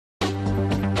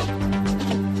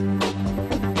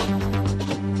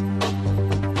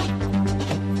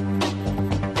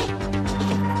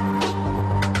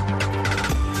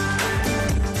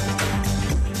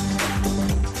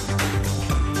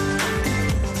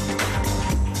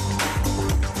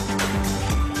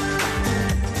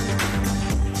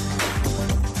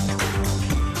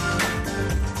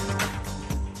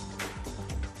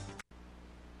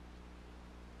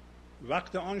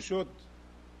وقت آن شد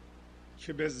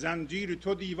که به زنجیر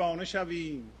تو دیوانه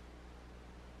شویم،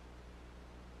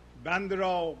 بند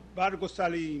را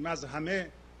برگسلیم از همه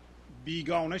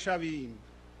بیگانه شویم.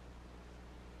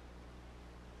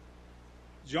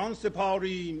 جان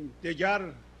سپاریم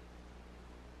دگر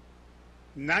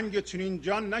ننگ چنین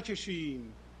جان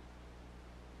نکشیم،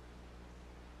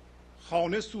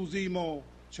 خانه سوزیم و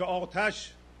چه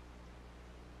آتش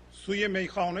سوی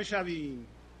میخانه شویم.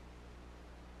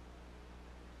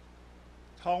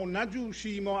 تا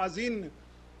نجوشیم و از این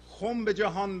خم به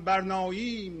جهان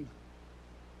برناییم،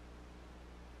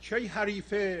 کی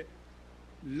حریف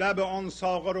لب آن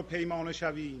ساغر و پیمانه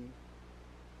شویم.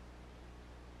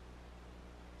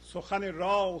 سخن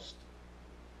راست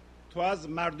تو از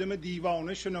مردم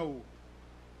دیوانه شنو،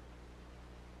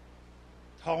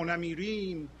 تا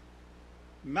نمیریم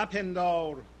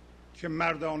مپندار که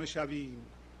مردانه شویم.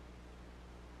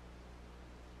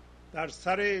 در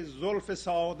سر زلف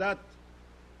سعادت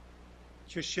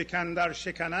که شکن در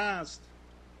شکن است،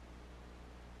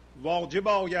 واجب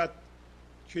آید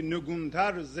که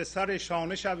نگونتر ز سر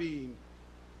شانه شویم.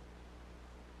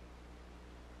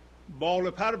 بال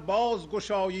و پر باز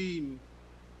گشاییم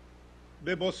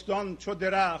به بستان چو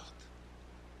درخت،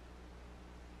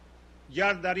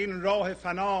 گر در این راه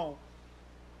فنا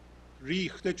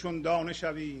ریخته چون دانه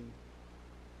شویم.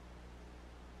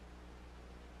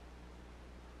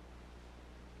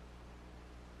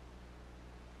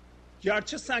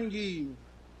 گرچه سنگیم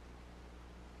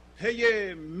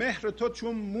پی مهر تو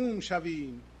چون موم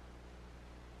شویم،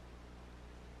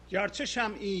 گرچه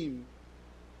شمعیم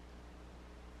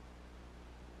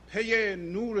پی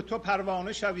نور تو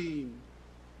پروانه شویم.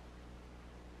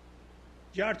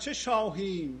 گرچه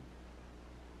شاهیم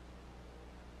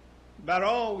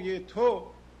برای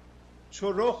تو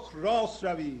چو رخ راست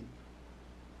رویم،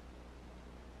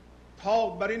 تا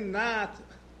بر این نطع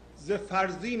ز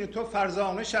فرزین تو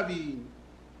فرزانه شویم.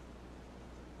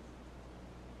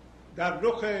 در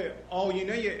رخ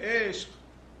آینه عشق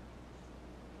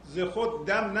ز خود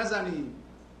دم نزنیم،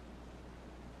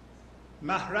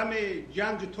 محرم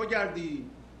گنج تو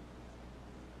گردیم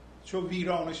چو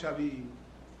ویرانه شویم.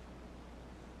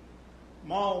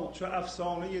 ما چو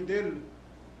افسانه دل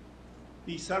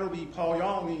بی سر و بی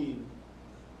پایانیم،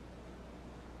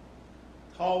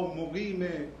 تا مقیم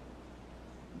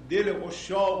دل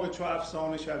عشاق چو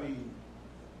افسانه شویم.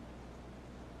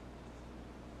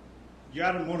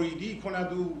 گر مریدی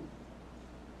کند او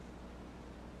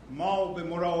ما به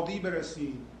مرادی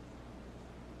برسیم،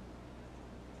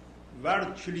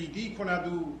 ور کلیدی کند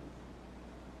او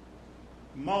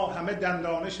ما همه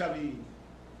دندانه شویم.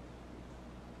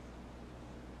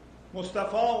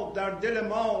 مصطفی در دل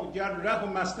ما گر ره و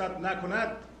مسند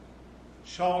نکند،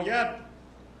 شاید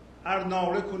ار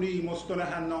ناله کنی مستن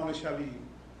حنانه شویم.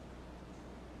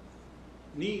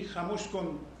 نی خموش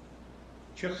کن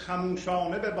که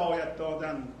خموشانه بباید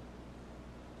دادن،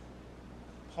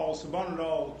 پاسبان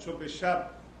را چو به شب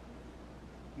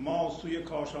ما سوی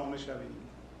کاشانه شویم.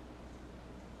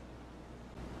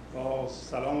 با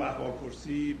سلام و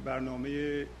احوالپرسی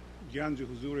برنامه گنج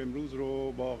حضور امروز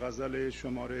رو با غزل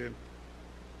شماره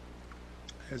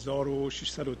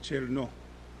 1649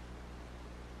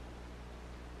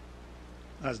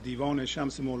 از دیوان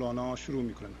شمس مولانا شروع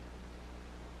میکنم.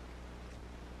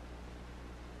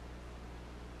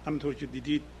 همونطور که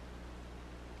دیدید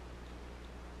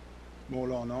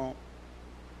مولانا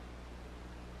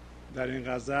در این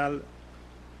غزل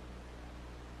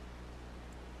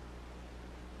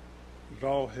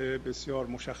راه بسیار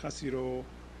مشخصی رو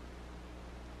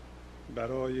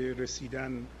برای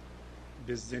رسیدن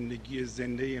به زندگی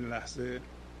زنده این لحظه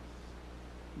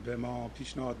به ما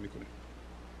پیشنهاد میکنه.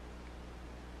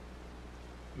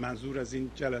 منظور از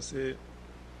این جلسه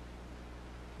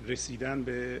رسیدن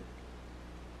به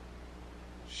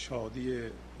شادی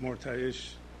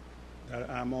مرتعش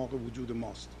در اعماق وجود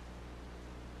ماست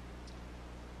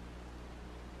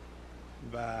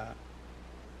و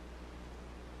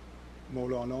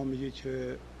مولانا میگه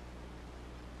که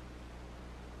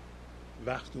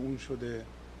وقت اون شده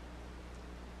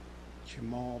که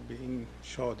ما به این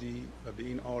شادی و به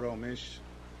این آرامش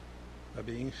و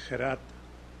به این خرد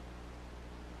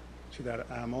که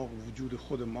در اعماق وجود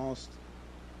خود ماست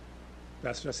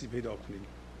دسترسی پیدا کنیم.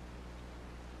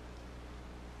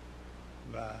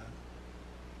 و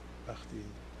وقتی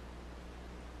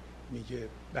میگه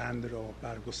بند را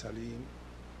برگسلیم،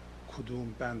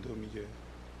 کدوم بند رو میگه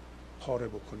پاره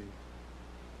بکنیم؟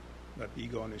 و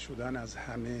بیگانه شدن از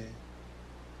همه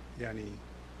یعنی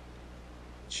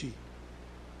چی؟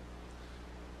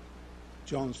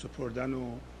 جان سپردن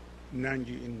و ننگ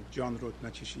این جان رو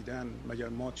نکشیدن. مگر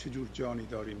ما چه جور جانی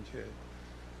داریم که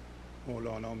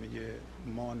مولانا میگه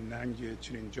ما ننگ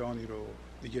چنین جانی رو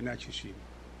دیگه نکشیم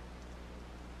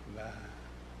و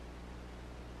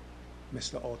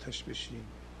مثل آتش بشیم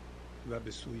و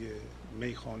به سوی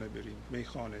میخانه بریم.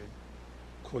 میخانه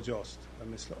کجاست و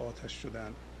مثل آتش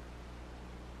شدن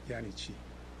یعنی چی؟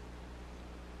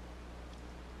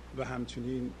 و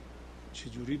همچنین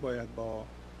چجوری باید با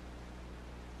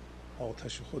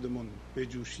آتش خودمون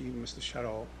بجوشیم مثل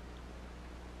شراب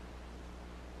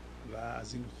و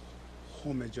از این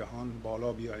خم جهان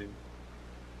بالا بیاییم.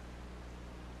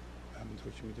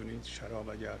 همونطور که میدونید شراب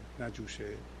اگر نجوشه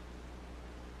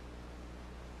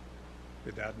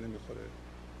به درد نمیخوره.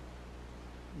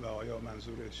 و آیا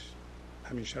منظورش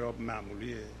همین شراب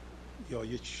معمولیه یا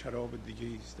یک شراب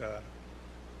دیگه است در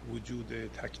وجود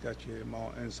تک تک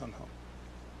ما انسان ها؟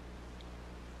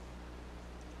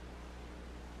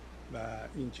 و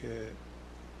اینکه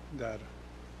در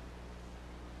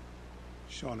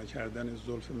شانه کردن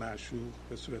زلف معشوق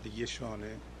به صورت یه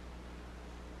شانه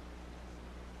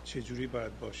چجوری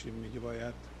باید باشیم؟ میگه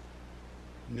باید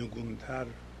نگونتر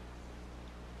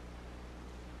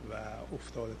و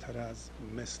افتاده تر از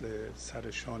مثل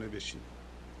سر شانه بشیم.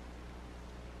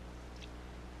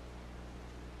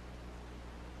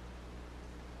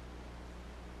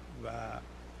 و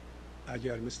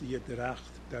اگر مثل یه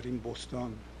درخت در این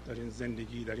بستان، در این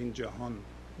زندگی، در این جهان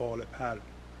بال پر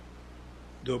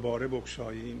دوباره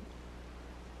بگشاییم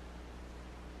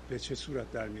به چه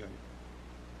صورت در میاییم؟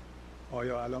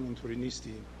 آیا الان اونطوری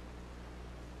نیستیم؟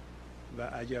 و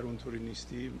اگر اونطوری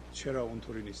نیستیم چرا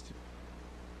اونطوری نیستیم؟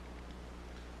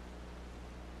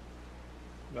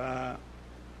 و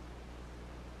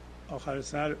آخر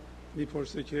سر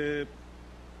میپرسه که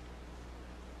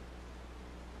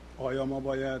آیا ما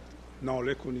باید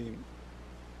ناله کنیم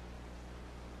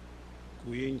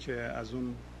گویا این که از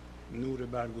اون نور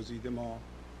برگزیده ما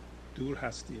دور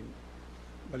هستیم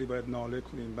ولی باید ناله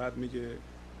کنیم؟ بعد میگه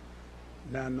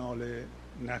نه، ناله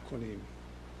نکنیم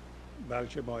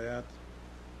بلکه باید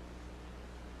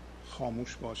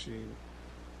خاموش باشیم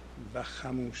و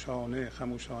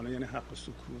خموشانه یعنی حق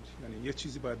سکوت، یعنی یه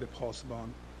چیزی باید به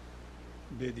پاسبان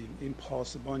بدیم. این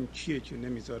پاسبان کیه که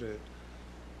نمیذاره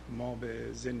ما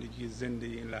به زندگی زنده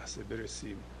این لحظه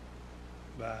برسیم؟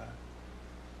 و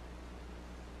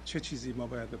چه چیزی ما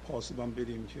باید به پاسبان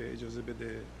بدیم که اجازه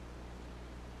بده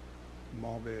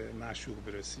ما به معشوق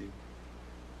برسیم؟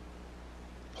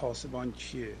 پاسبان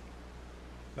کیه؟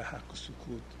 و حق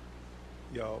سکوت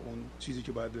یا اون چیزی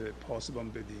که باید به پاسبان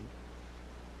بدیم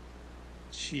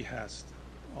چی هست؟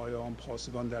 آیا اون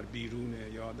پاسبان در بیرونه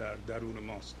یا در درون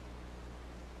ماست؟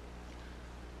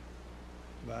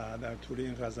 و در طول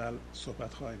این غزل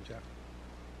صحبت خواهیم کرد.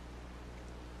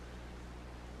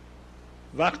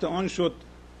 وقت آن شد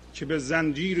که به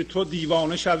زنجیر تو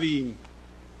دیوانه شویم،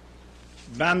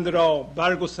 بند را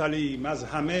برگسلیم از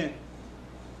همه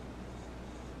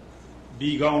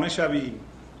بیگانه شویم.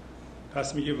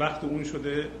 پس میگه وقت اون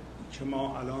شده که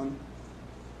ما الان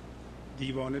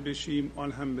دیوانه بشیم،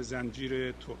 آن هم به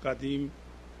زنجیر تو. قدیم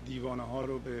دیوانه ها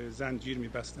رو به زنجیر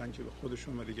میبستن که به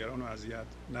خودشون و دیگران رو اذیت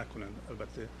نکنند.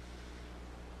 البته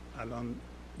الان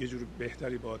یه جور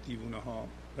بهتری با دیوانه ها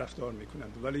رفتار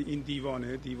میکنند، ولی این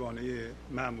دیوانه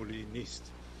معمولی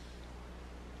نیست.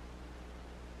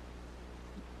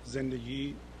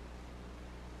 زندگی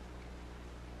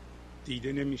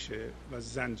دیده نمیشه و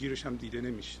زنجیرش هم دیده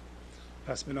نمیشه.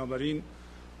 پس بنابراین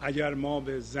اگر ما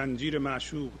به زنجیر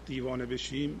معشوق دیوانه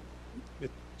بشیم، به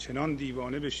چنان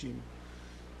دیوانه بشیم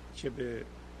که به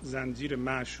زنجیر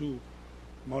معشوق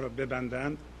ما را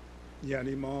ببندند،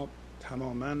 یعنی ما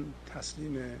تماما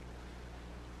تسلیم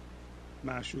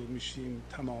معشوق میشیم،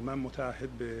 تماما متعهد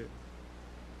به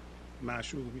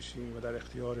معشوق میشیم و در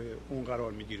اختیار اون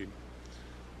قرار میگیریم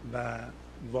و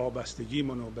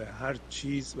وابستگیمون رو به هر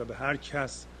چیز و به هر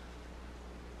کس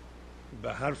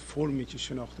به هر فرمی که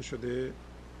شناخته شده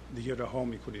دیگه رها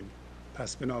میکنیم.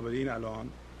 پس بنابراین الان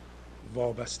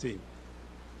وابسته ایم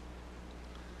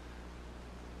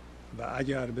و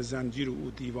اگر به زنجیر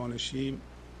او دیوانه شیم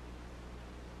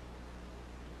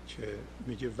که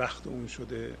میگه وقت اون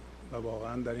شده و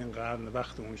واقعا در این قرن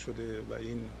وقت اون شده و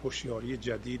این هوشیاری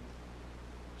جدید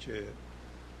که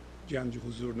گنج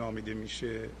حضور نامیده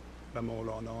میشه و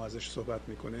مولانا ازش صحبت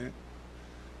میکنه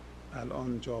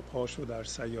الان جا پاشو در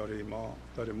سیاره ما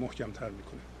داره محکم تر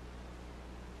میکنه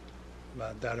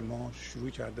و در ما شروع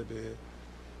کرده به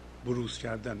بروز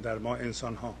کردن، در ما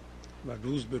انسان ها، و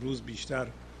روز به روز بیشتر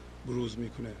بروز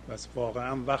میکنه. پس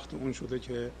واقعا وقت اون شده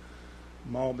که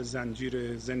ما به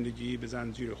زنجیر زندگی، به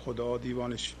زنجیر خدا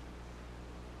دیوانه شیم.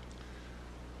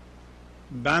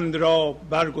 بند را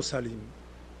برگسلیم.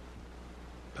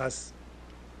 پس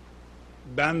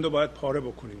بند رو باید پاره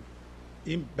بکنیم.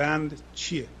 این بند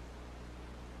چیه؟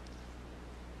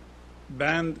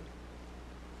 بند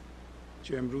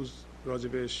که امروز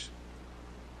راجبش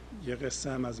یه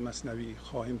قصه هم از مثنوی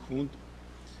خواهیم خوند،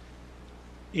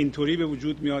 اینطوری به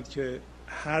وجود میاد که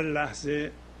هر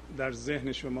لحظه در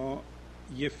ذهن شما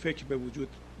یه فکر به وجود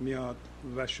میاد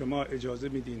و شما اجازه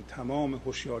میدین تمام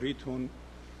هوشیاریتون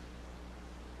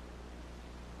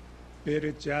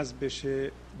بره جذب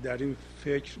بشه در این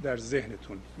فکر در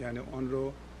ذهنتون، یعنی آن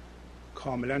رو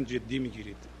کاملا جدی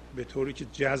میگیرید به طوری که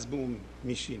جذب اون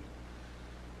میشین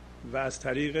و از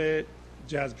طریق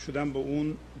جذب شدن به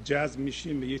اون جذب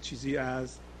میشین به یه چیزی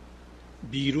از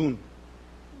بیرون،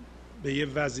 به یه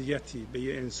وضعیتی، به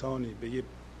یه انسانی،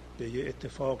 به یه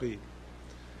اتفاقی،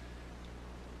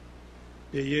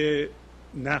 به یه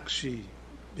نقشی،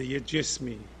 به یه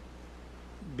جسمی،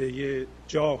 به یه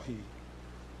جاهی،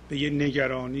 به یه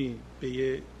نگرانی، به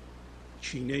یه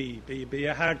کینه‌ای، به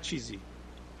یه هر چیزی.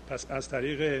 پس از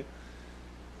طریق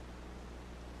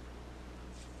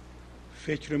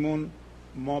فکرمون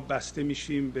ما بسته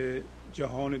میشیم به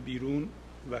جهان بیرون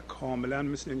و کاملا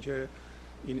مثل اینکه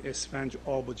این اسفنج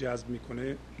آب رو جذب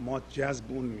میکنه، ما جذب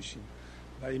اون میشیم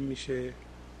و این میشه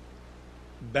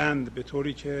بند، به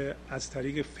طوری که از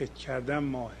طریق فکر کردن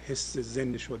ما حس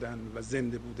زنده شدن و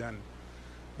زنده بودن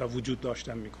و وجود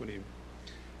داشتن میکنیم.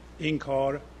 این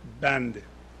کار بنده.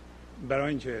 برای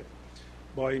اینکه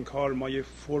با این کار ما یه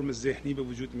فرم ذهنی به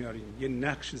وجود میاریم، یه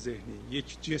نقش ذهنی،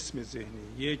 یک جسم ذهنی،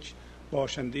 یک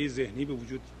باشنده ذهنی به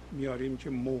وجود میاریم که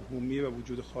موهومی و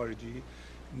وجود خارجی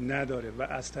نداره و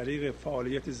از طریق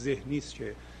فعالیت ذهنی است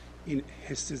که این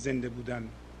حس زنده بودن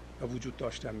و وجود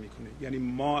داشتن میکنه. یعنی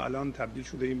ما الان تبدیل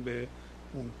شده ایم به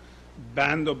اون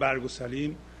بند و برگ و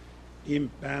سلیم. این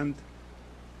بند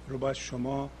رو باید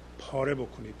شما پاره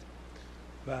بکنید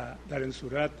و در این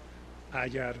صورت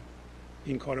اگر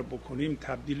این کار رو بکنیم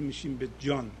تبدیل میشیم به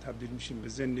جان، تبدیل میشیم به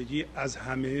زندگی، از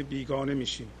همه بیگانه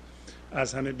میشیم.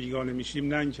 از همه بیگانه میشیم،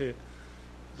 نه اینکه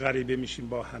غریبه میشیم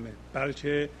با همه،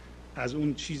 بلکه از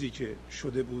اون چیزی که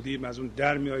شده بودیم از اون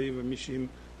در میاییم و میشیم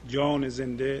جان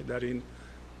زنده در این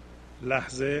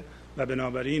لحظه و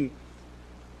بنابراین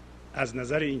از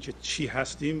نظر اینکه چی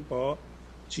هستیم با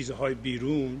چیزهای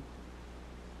بیرون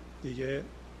دیگه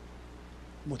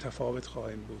متفاوت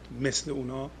خواهیم بود، مثل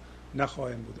اونا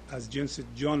نخواهیم بود، از جنس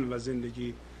جان و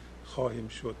زندگی خواهیم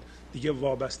شد. دیگه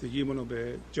وابستگیمون رو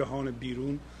به جهان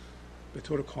بیرون به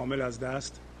طور کامل از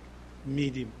دست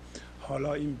میدیم.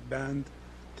 حالا این بند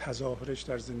تظاهرش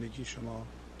در زندگی شما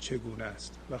چگونه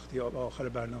است؟ وقتی به آخر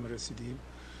برنامه رسیدیم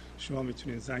شما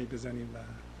میتونید زنگ بزنید و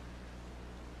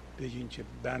بگین که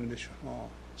بند شما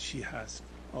چی هست.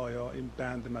 آیا این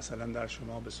بند مثلا در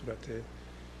شما به صورت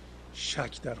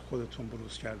شک در خودتون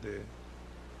بروز کرده؟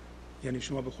 یعنی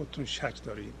شما به خودتون شک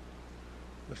دارین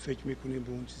و فکر میکنین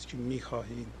به اون چیزی که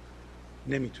میخواهین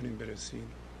نمیتونین برسین.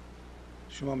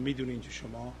 شما میدونین که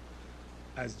شما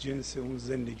از جنس اون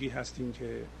زندگی هستین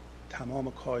که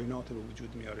تمام کائنات به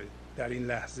وجود میاره در این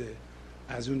لحظه،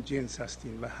 از اون جنس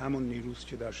هستین و همون نیروست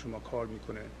که در شما کار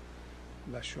میکنه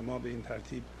و شما به این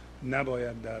ترتیب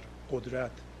نباید در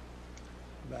قدرت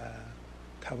و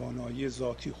توانایی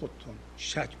ذاتی خودتون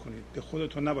شک کنید. به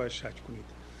خودتون نباید شک کنید.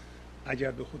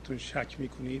 اگر به خودتون شک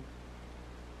میکنید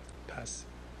پس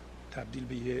تبدیل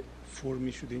به یه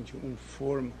فرمی شدین که اون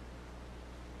فرم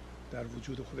در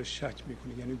وجود خودش شک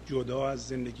میکنه، یعنی جدا از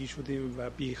زندگی شدیم و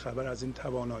بیخبر از این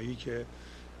توانایی که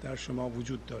در شما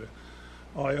وجود داره.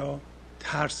 آیا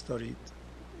ترس دارید؟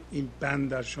 این بند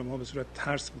در شما به صورت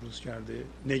ترس بروز کرده،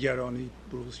 نگرانی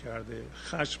بروز کرده،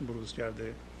 خشم بروز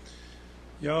کرده؟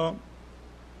 یا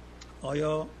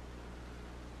آیا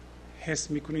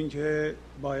حس میکنین که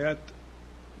باید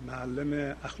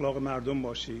معلم اخلاق مردم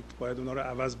باشید، باید اونا رو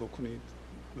عوض بکنید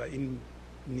و این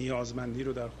نیازمندی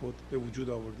رو در خود به وجود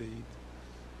آورده اید؟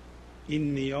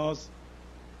 این نیاز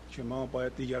که ما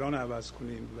باید دیگران عوض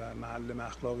کنیم و معلم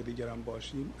اخلاق دیگران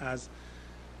باشیم از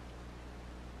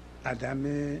عدم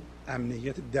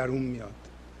امنیت درون میاد.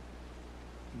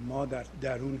 ما در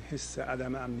درون حس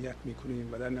عدم امنیت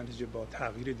میکنیم و در نتیجه با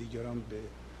تغییر دیگران به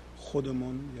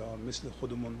خودمون یا مثل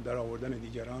خودمون در آوردن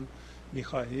دیگران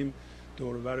میخواهیم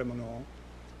دور و برمون رو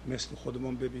مثل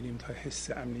خودمون ببینیم تا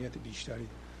حس امنیت بیشتری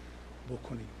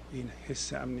بکنیم. این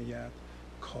حس امنیت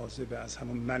کاذب از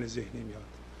همون من ذهنی میاد.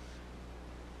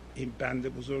 این بند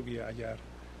بزرگیه اگر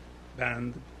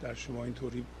بند در شما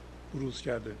اینطوری بروز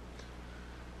کرده.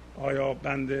 آیا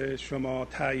بند شما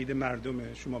تایید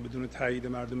مردمه؟ شما بدون تایید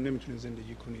مردم نمیتونید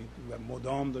زندگی کنید و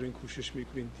مدام دارین کوشش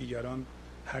میکنید دیگران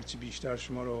هرچی بیشتر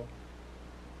شما رو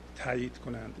تایید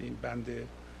کنند. این بند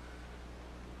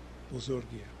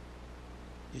بزرگیه.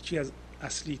 یکی از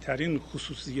اصلی ترین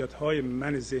خصوصیت های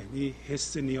من ذهنی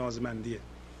حس نیازمندیه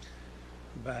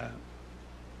و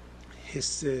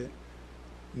حس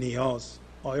نیاز.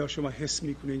 آیا شما حس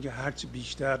میکنید که هرچی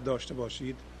بیشتر داشته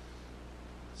باشید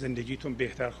زندگیتون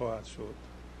بهتر خواهد شد،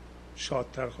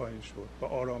 شادتر خواهید شد، با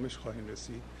آرامش خواهید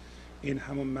رسید؟ این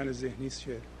همون من ذهنی است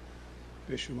که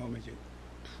به شما میگه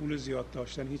پول زیاد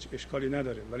داشتن هیچ اشکالی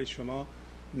نداره، ولی شما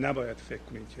نباید فکر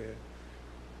کنید که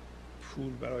پول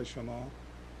برای شما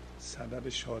سبب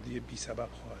شادی بی سبب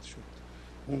خواهد شد.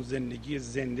 اون زندگی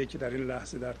زنده که در این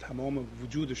لحظه در تمام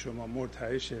وجود شما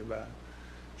مرتعشه و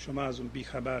شما از اون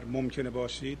بیخبر ممکنه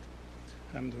باشید،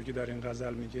 همونطور که در این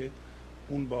غزل میگه،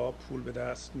 اون با پول به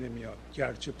دست نمیاد.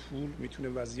 گرچه پول میتونه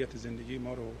وضعیت زندگی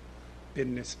ما رو به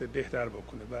نسبه بهتر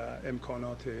بکنه و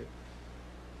امکانات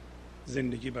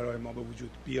زندگی برای ما به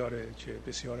وجود بیاره که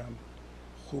بسیار هم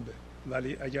خوبه،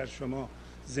 ولی اگر شما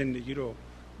زندگی رو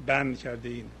بند کرده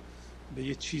این به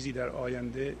یه چیزی در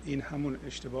آینده، این همون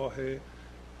اشتباه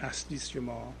اصلی است که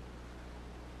ما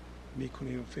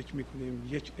میکنیم. فکر میکنیم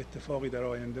یک اتفاقی در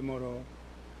آینده ما رو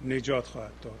نجات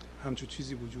خواهد داد. همچون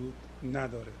چیزی وجود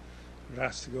نداره.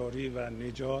 رستگاری و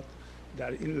نجات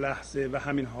در این لحظه و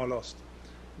همین حال است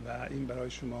و این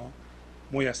برای شما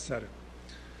میسره.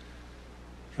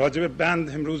 راجع به بند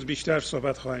امروز بیشتر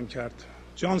صحبت خواهیم کرد.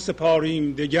 جان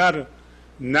سپاریم دگر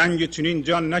ننگ چنین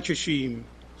جان نکشیم،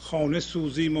 خانه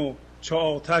سوزیم و چو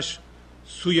آتش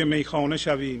سوی میخانه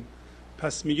شویم.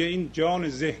 پس میگه این جان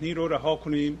ذهنی رو رها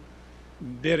کنیم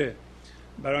بره،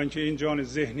 برای اینکه این جان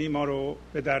ذهنی ما رو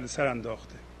به دردسر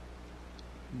انداخته،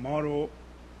 ما رو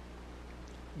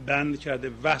بند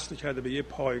کرده، وصل کرده به یه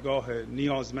پایگاه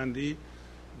نیازمندی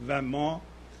و ما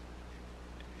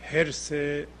حرص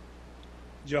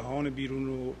جهان بیرون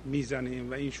رو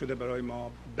میزنیم و این شده برای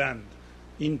ما بند.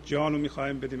 این جان رو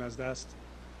میخوایم بدیم از دست،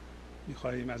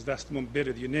 میخوایم از دستمون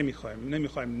بره دیگه.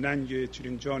 نمیخوایم ننگ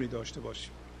چنین جانی داشته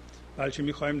باشیم، بلکه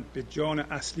میخوایم به جان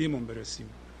اصلیمون برسیم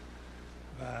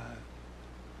و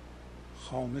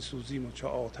خانه سوزیم و چه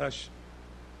آتش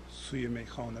سوی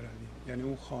میخانه رویم. یعنی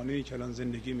اون خانه‌ای که الان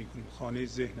زندگی میکنیم، خانه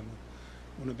ذهنمون،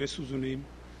 اونو بسوزونیم،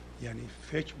 یعنی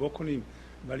فکر بکنیم،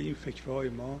 ولی این فکرهای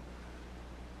ما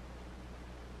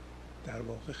در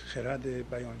واقع خرد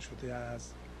بیان شده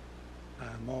از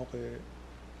اعماق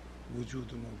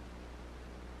وجودمون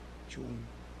که اون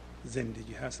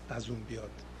زندگی هست از اون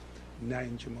بیاد، نه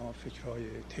اینکه ما فکرهای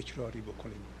تکراری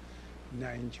بکنیم، نه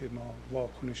اینکه ما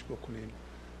واکنش بکنیم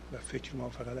و فکر ما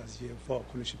فقط از یه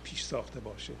واکنش پیش ساخته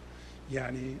باشه.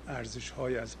 یعنی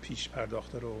ارزش‌های از پیش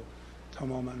پرداخته رو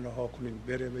تماما رها کنیم،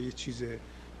 بره و یه چیز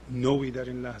نوعی در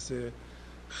این لحظه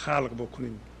خلق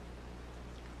بکنیم.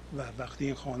 و وقتی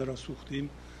این خانه را سوختیم،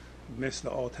 مثل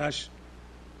آتش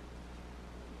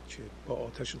که با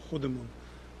آتش خودمون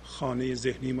خانه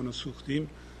ذهنیمون رو سوختیم،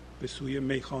 به سوی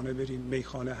میخانه بریم.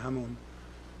 میخانه همون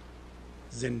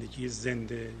زندگی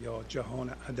زنده یا جهان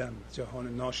عدم،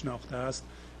 جهان ناشناخته است.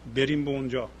 بریم به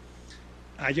اونجا.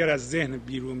 اگر از ذهن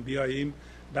بیرون بیاییم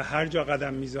و هر جا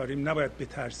قدم میذاریم نباید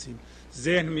بترسیم.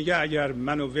 ذهن میگه اگر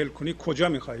منو ول کنی کجا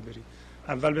میخوای بری؟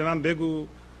 اول به من بگو،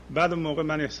 بعد اون موقع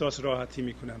من احساس راحتی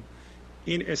میکنم.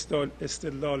 این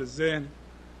استدلال ذهن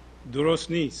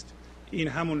درست نیست. این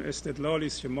همون استدلالی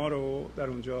است که ما رو در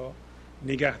اونجا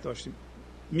نگه داشتیم،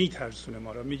 میترسونه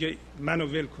ما رو. میگه منو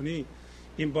ول کنی،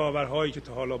 این باورهایی که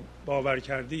تا حالا باور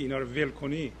کردی اینا رو ول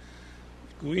کنی،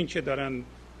 گویین که دارن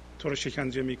تو رو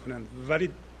شکنجه میکنن، ولی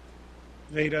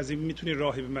غیر از این میتونی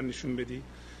راهی به من نشون بدی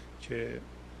که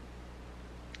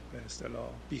به اصطلاح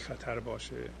بی خطر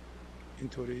باشه؟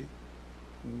 اینطوری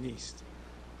نیست.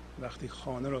 وقتی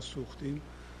خانه را سوختیم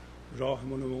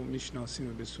راهمون رو میشناسیم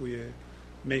و به سوی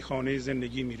میخانه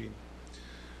زندگی میریم.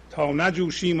 تا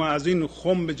نجوشیم و از این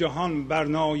خم جهان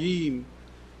برناییم،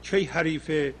 کی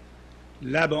حریف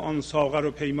لب آن ساغر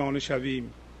و پیمانه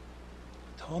شویم.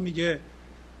 تا میگه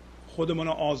خودمون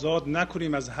رو آزاد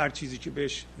نکنیم از هر چیزی که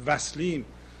بهش وصلیم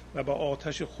و با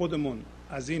آتش خودمون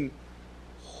از این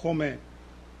خم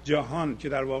جهان که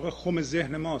در واقع خم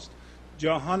ذهن ماست.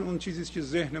 جهان اون چیزیست که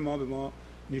ذهن ما به ما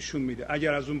نشون میده.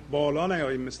 اگر از اون بالا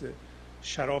نیاییم، مثل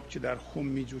شراب که در خم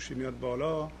میجوشه میاد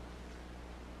بالا،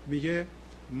 میگه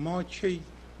ما کی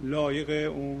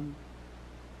لایق اون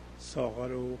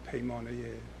ساغر و پیمانه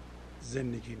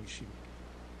زندگی میشیم؟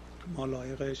 ما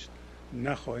لایقش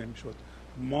نخواهیم شد.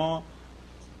 ما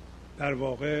در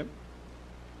واقع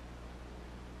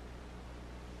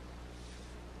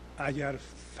اگر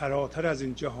فراتر از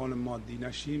این جهان مادی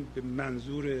نشیم، به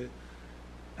منظور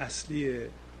اصلی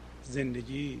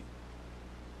زندگی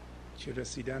که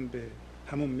رسیدن به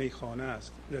همون میخانه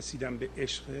است، رسیدن به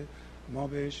عشق، ما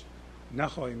بهش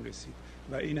نخواهیم رسید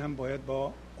و این هم باید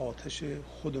با آتش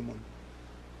خودمون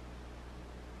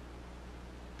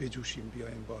بجوشیم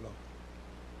بیایم بالا.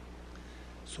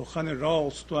 سخن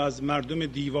راست و از مردم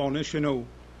دیوانه شنو،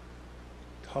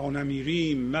 تا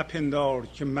نمیریم مپندار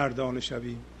که مردانه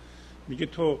شویم. میگه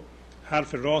تو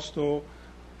حرف راست رو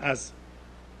از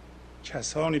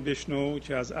کسانی بشنو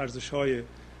که از ارزش‌های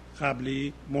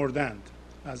قبلی مردند،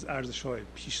 از ارزش‌های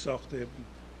پیش ساخته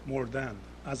مردند،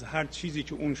 از هر چیزی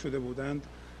که اون شده بودند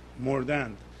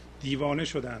مردند، دیوانه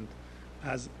شدند،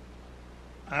 از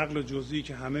عقل جزئی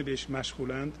که همه بهش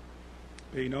مشغولند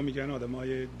به اینا میگن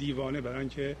آدمای دیوانه، برای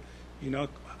اینکه اینا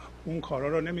اون کارا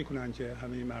رو نمیکنن که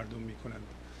همه مردم میکنند.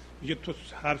 میگه تو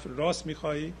حرف راست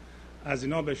میخوای از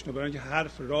اینا بشنو، برای اینکه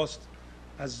حرف راست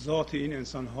از ذات این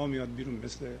انسان ها میاد بیرون،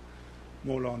 مثل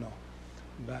مولانا.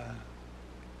 و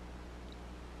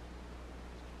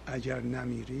اگر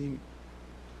نمیریم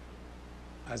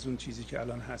از اون چیزی که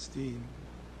الان هستیم،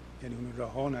 یعنی اون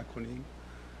رها نکنیم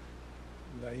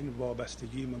و این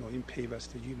وابستگیمون و این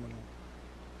پیوستگیمون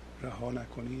رو رها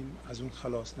نکنیم، از اون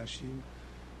خلاص نشیم،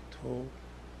 تو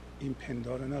این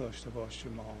پندار نداشته باش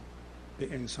ما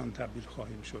به انسان تبدیل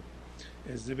خواهیم شد.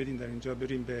 اجازه بدین در اینجا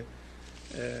بریم به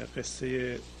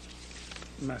قصه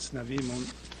مثنویمون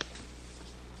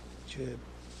که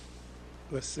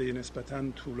قصه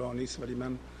نسبتاً طولانی است، ولی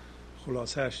من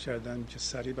خلاصه‌اش کردم که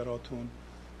سریع براتون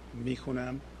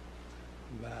میخونم.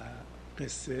 و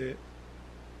قصه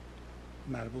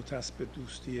مربوط است به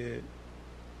دوستی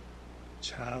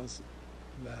چغز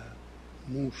و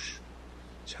موش.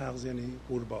 چغز یعنی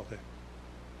قورباغه.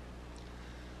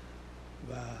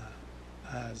 و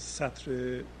از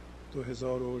سطر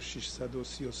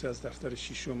 2633 از دفتر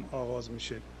ششم آغاز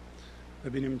میشه.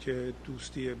 ببینیم که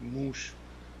دوستی موش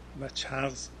و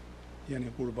چغز یعنی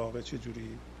قورباغه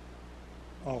چجوری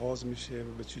آغاز میشه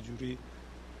و به چجوری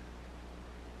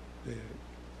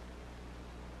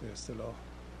به اصطلاح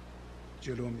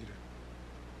جلو میره.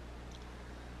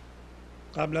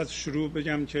 قبل از شروع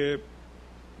بگم که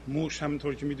موش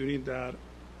همونطور که میدونید در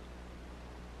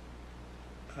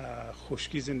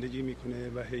خشکی زندگی میکنه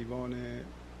و حیوان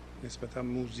نسبتا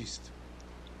موذی است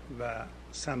و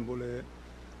سمبل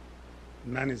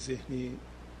من ذهنی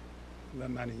و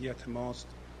منیت ماست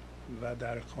و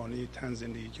در خانه تن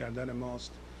زندگی کردن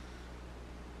ماست.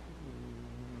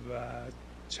 و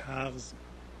چغز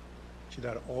که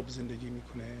در آب زندگی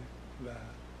میکنه و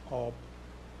آب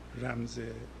رمز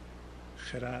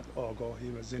خرد، آگاهی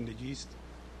و زندگی است.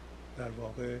 در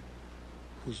واقع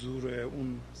حضور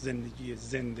اون زندگی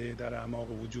زنده در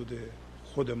اعماق وجود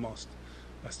خود ماست.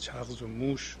 پس چغز و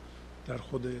موش در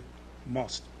خود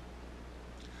ماست.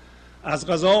 از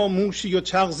قضا موشی و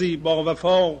چغزی با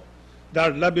وفا،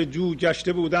 در لب جو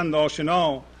گشته بودند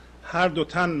آشنا. هر دو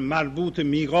تن مربوط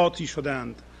میقاتی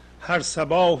شدند، هر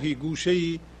صباحی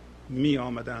گوشه‌ای می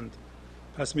آمدند.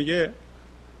 پس میگه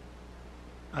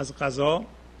از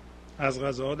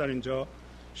قضا در اینجا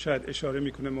شاید اشاره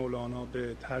میکنه مولانا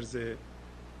به طرز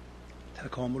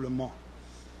تکامل ما،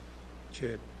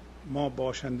 که ما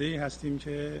باشنده‌ای هستیم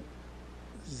که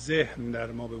ذهن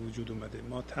در ما به وجود اومده.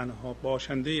 ما تنها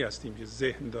باشنده‌ای هستیم که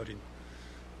ذهن داریم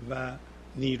و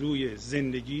نیروی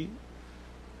زندگی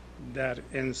در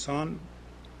انسان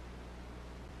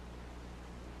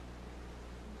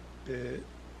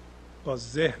با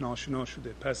ذهن آشنا شده.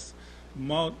 پس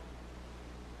ما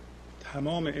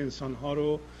تمام انسان‌ها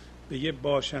رو به یه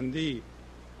باشنده‌ای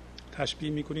تشبیه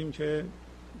می‌کنیم، که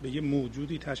به یه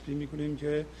موجودی تشبیه می‌کنیم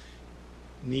که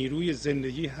نیروی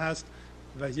زندگی هست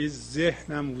و یه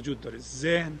ذهن هم وجود داره.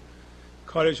 ذهن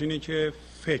کارش اینه که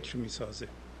فکر می‌سازه.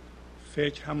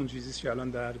 فکر همون چیزیست که الان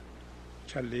در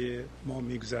کله ما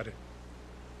می‌گذره.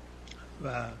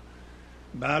 و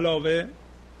به علاوه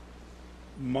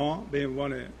ما به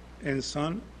عنوان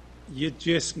انسان یه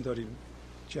جسم داریم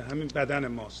که همین بدن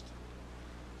ماست.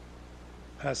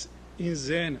 پس این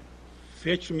ذهن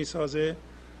فکر میسازه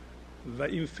و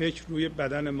این فکر روی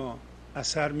بدن ما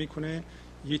اثر میکنه.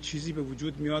 یه چیزی به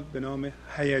وجود میاد به نام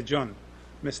هیجان،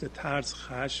 مثل ترس،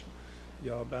 خشم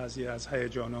یا بعضی از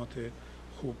هیجانات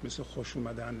خوب مثل خوش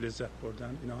اومدن، لذت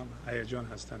بردن، اینا هم هیجان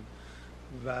هستن.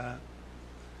 و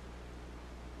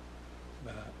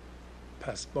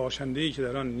پس باشنده‌ای که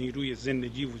در آن نیروی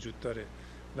زندگی وجود داره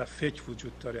و فکر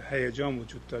وجود داره، هیجان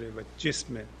وجود داره و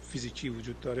جسم فیزیکی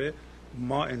وجود داره،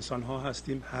 ما انسان ها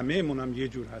هستیم. همه من هم یه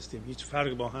جور هستیم، هیچ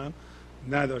فرق با هم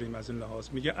نداریم از این لحاظ.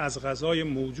 میگه از غذای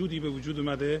موجودی به وجود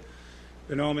اومده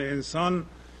به نام انسان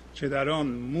که در آن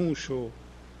موش و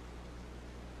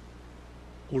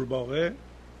قورباغه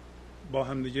با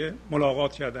هم دیگه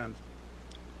ملاقات کردند.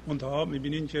 منتها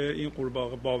میبینین که این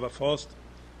قورباغه با وفاست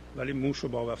ولی موش رو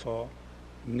با وفا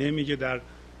نمیگه. در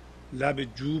لب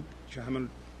جوب که همون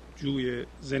جوی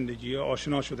زندگی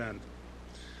آشنا شدند.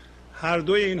 هر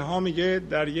دوی اینها میگه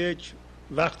در یک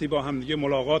وقتی با هم دیگه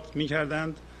ملاقات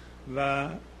میکردند و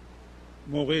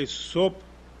موقع صبح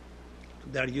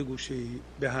در یک گوشه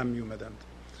به هم میومدند.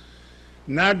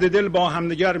 نرد دل با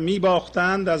همدیگر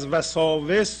میباختند، از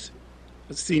وساوس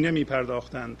سینه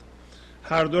میپرداختند.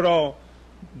 هر دو را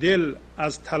دل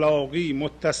از تلاقی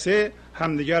متسع،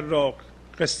 همدیگر را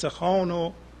قصه خوان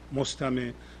و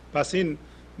مستمع. پس این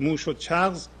موش و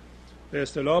چغز به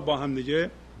اصطلاح با همدیگه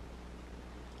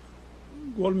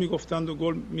گل میگفتند و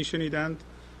گل میشنیدند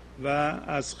و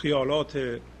از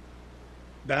خیالات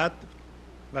بد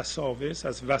وساوس،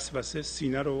 از وسوسه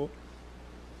سینه رو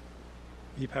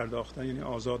میپرداختن، یعنی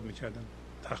آزاد میکردن،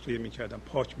 تخلیه میکردن،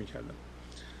 پاک میکردن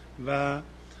و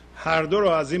هر دو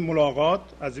را از این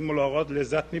ملاقات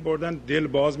لذت میبردن. دل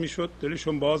باز میشد،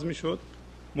 دلشون باز میشد،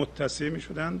 متسع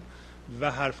میشدند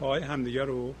و حرفهای همدیگر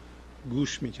رو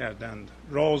گوش میکردند.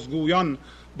 رازگویان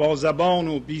با زبان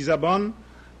و بی زبان،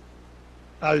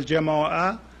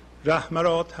 الجماعه رحمه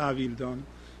را تحویل دان.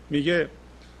 میگه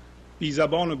بی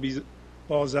زبان و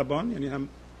با زبان، یعنی هم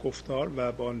گفتار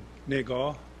و با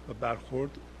نگاه و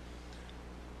برخورد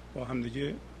با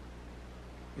همدیگه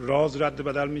راز رد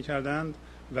بدل میکردند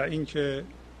و اینکه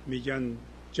میگن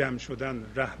جمع شدن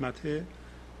رحمته،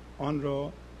 آن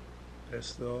را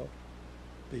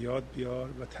به یاد بیار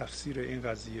و تفسیر این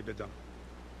قضیه بدان.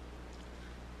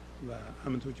 و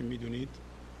همونطور که میدونید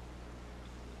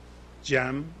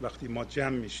وقتی ما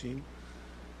جمع میشیم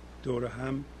دور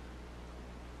هم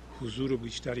حضور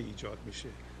بیشتری ایجاد میشه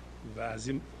و از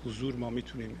این حضور ما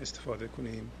میتونیم استفاده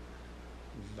کنیم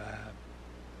و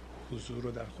حضور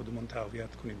رو در خودمون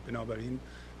تقویت کنیم. بنابراین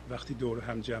وقتی دور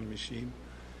هم جمع میشیم،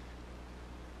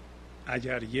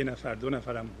 اگر یه نفر دو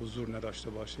نفر هم حضور نداشته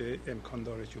باشه، امکان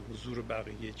داره که حضور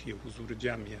بقیه که حضور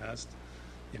جمعی هست،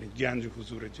 یعنی گنج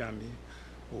حضور جمعی،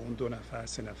 و اون دو نفر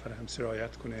سه نفر هم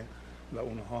سرایت کنه و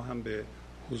اونها هم به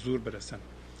حضور برسن.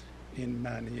 این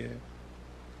معنی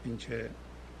اینکه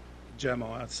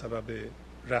جماعت سبب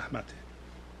رحمته.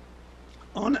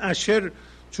 آن اشر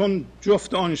چون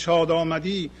جفت آن شاد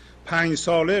آمدی، 5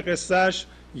 ساله قصهش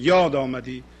یاد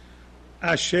آمدی.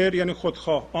 اشر یعنی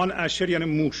خودخواه، آن اشر یعنی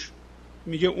موش.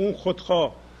 میگه اون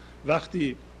خودخواه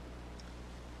وقتی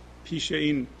پیش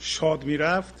این شاد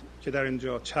میرفت که در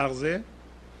اینجا چغزه،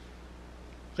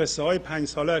 قصه های 5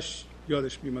 سالش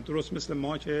یادش میاد. درست مثل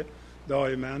ما که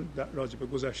دائما راجع به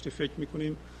گذشته فکر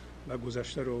میکنیم و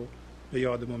گذشته رو به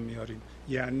یادمون میاریم،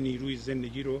 یعنی نیروی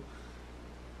زندگی رو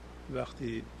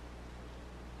وقتی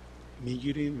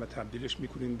میگیریم و تبدیلش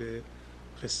میکنیم به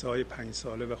قصه های 5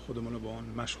 ساله و خودمون رو با آن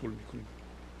مشغول میکنیم.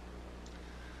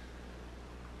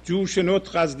 جوش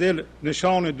نطق از دل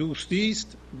نشان دوستی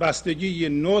است، بستگی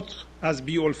نطق از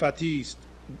بی الفتی است.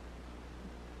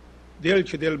 دل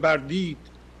که دل بردید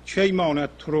کی ماند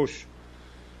ترش،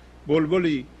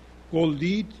 بلبلی گل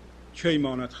دید کی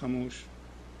ماند خموش.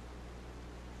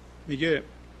 میگه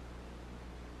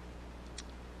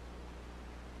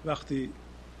وقتی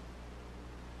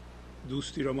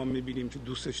دوستی رو ما میبینیم که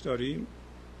دوستش داریم،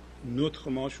 نطق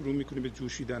ما شروع میکنیم به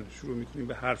جوشیدن، شروع میکنیم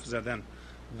به حرف زدن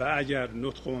و اگر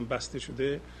نطقمون بسته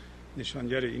شده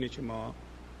نشانگر اینه که ما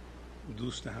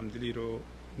دوست همدلی رو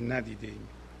ندیدیم.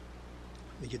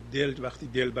 میگه دل وقتی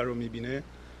دلبر رو میبینه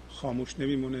خاموش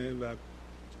نمیمونه و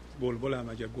بلبل هم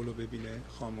اگر گل رو ببینه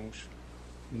خاموش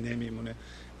نمیمونه.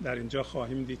 در اینجا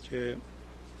خواهیم دید که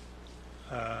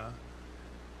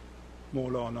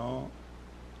مولانا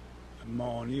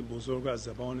معانی بزرگ از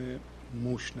زبان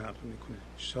موش نقل میکنه.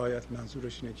 شاید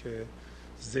منظورش اینه که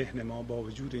ذهن ما با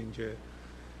وجود اینکه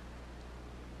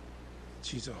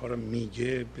چیزها رو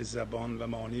میگه به زبان و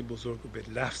معانی بزرگ رو به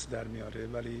لفظ در میاره،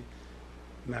 ولی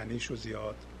معنیش رو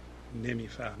زیاد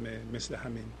نمیفهمه، مثل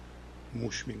همین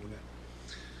موش میمونه.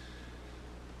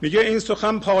 میگه این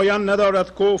سخن پایان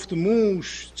ندارد گفت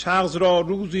موش، چغز را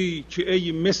روزی که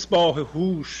ای مصباح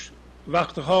هوش.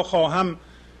 وقتها خواهم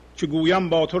که گویم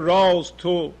با تو راز،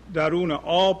 تو درون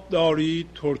آب داری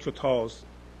ترک و تاز.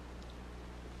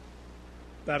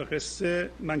 در قصه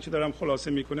من که دارم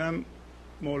خلاصه میکنم،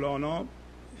 مولانا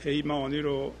هی معانی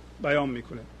رو بیان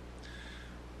میکنه،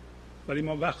 ولی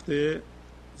ما وقت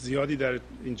زیادی در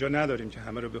اینجا نداریم که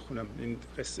همه رو بخونم. این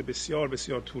قصه بسیار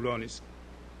بسیار طولانی است.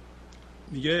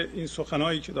 میگه این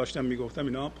سخنایی که داشتم میگفتم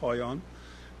اینا پایان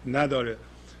نداره،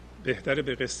 بهتره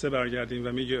به قصه برگردیم.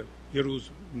 و میگه یه روز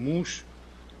موش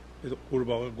به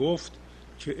قورباغه گفت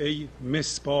که ای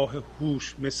مصباح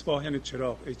هوش. مصباح یعنی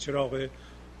چراغ، ای چراغ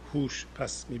هوش.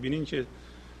 پس میبینین که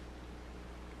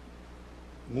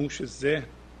موش ذهن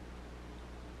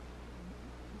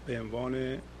به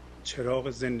عنوان چراغ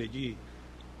زندگی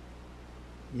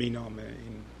مینامه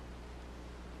این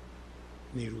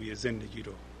نیروی زندگی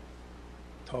رو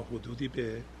تا حدودی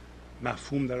به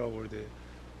مفهوم در آورده،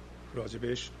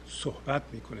 راجبش صحبت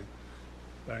میکنه.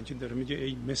 برای اینکه داره میگه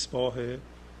ای مصباح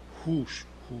هوش،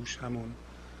 هوش همون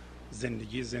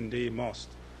زندگی زنده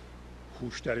ماست،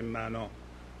 هوش در این معنا.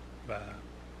 و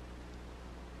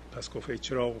پس گفت ای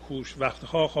چراغ هوش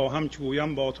وقتها خواهم که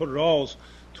گویم با تو راز،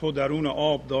 تو درون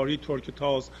آب داری ترک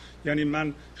تاز. یعنی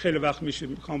من خیلی وقت میشه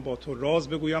میخوام با تو راز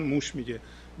بگویم، موش میگه،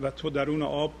 و تو درون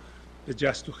آب به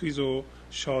جست و خیز و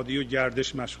شادی و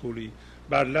گردش مشغولی.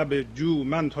 بر لب جو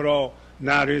من تو را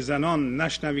نعره زنان،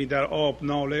 نشنوی در آب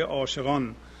ناله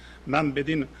عاشقان. من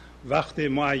بدین وقت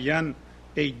معین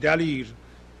ای دلیر،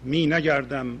 می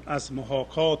نگردم از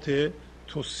محاکات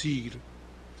تو سیر.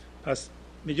 پس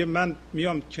میگه من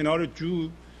میام کنار جو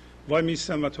وای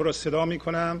میستم و تو را صدا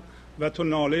میکنم و تو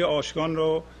ناله عاشقان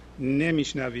رو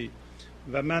نمیشنوی.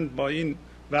 و من با این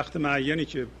وقت معینی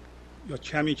که یا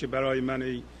کمی که برای من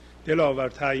ای دلاور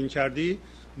تعیین کردی،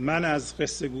 من از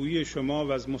قصه گویی شما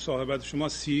و از مصاحبت شما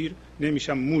سیر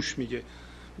نمیشم، موش میگه.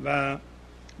 و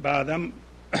بعدم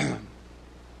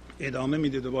ادامه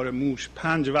میده دوباره موش.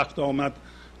 5 وقت آمد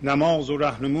نماز و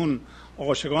رهنمون،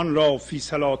 عاشقان را فی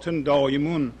صلاتن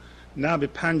دایمون. نه به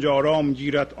 5 آرام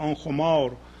گیرد آن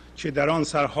خمار، که در آن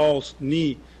سرهاست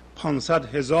نی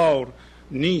 500,000.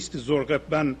 نیست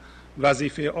زرقبن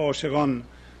وظیفه عاشقان،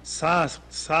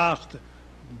 سخت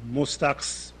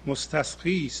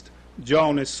مستسقیست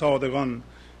جان صادقان.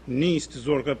 نیست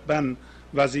زرقبن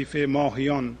وظیفه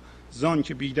ماهیان، زان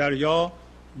که بی دریا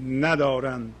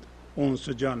ندارند انس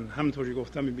جان. همونطوری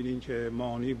گفتم میبینین که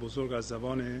معانی بزرگ از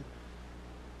زبان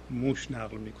موش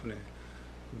نقل میکنه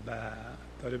و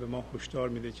داره به ما هشدار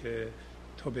میده که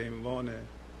تو به عنوان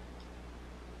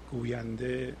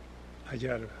گوینده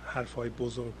اگر حرفای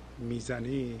بزرگ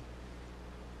میزنی،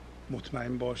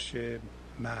 مطمئن باش که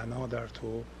معنا در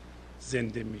تو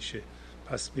زنده میشه.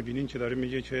 پس میبینین که داره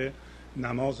میگه که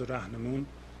نماز رهنمون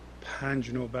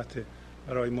 5 نوبته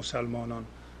برای مسلمانان،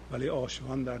 ولی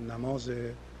عاشقان در نماز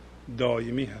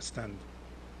دائمی هستند.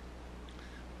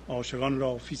 عاشقان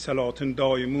را فی صلاتن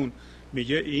دایمون.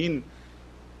 میگه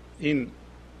این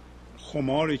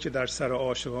خماری که در سر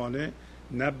عاشقانه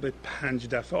نه به 5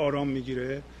 دفعه آرام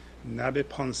میگیره نه به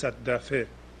 500 دفعه.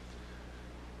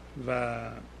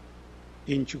 و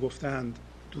این که گفتند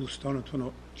دوستانتون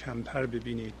رو کمتر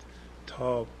ببینید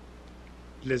تا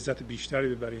لذت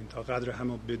بیشتری ببرین، تا قدر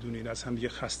همو بدونید، از هم دیگه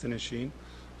خسته نشین،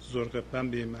 زرقبن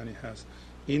به این معنی هست.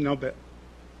 اینا به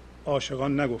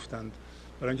عاشقان نگفتند،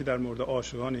 برای اینکه در مورد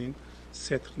عاشقان این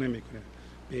صدق نمیکنه.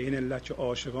 به این علت که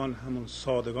عاشقان همون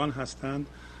صادقان هستند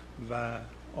و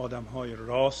آدم‌های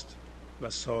راست و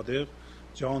صادق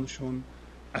جانشون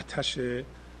آتش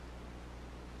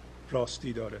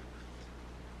راستی داره،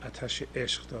 آتش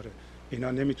عشق داره.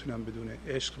 اینا نمیتونن بدون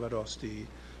عشق و راستی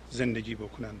زندگی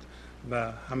بکنند.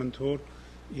 و همینطور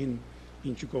این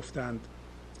که گفتند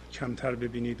کمتر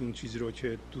ببینید اون چیزی رو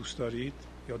که دوست دارید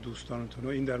یا دوستانتون رو،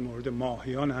 این در مورد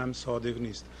ماهیان هم صادق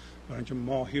نیست. برای اینکه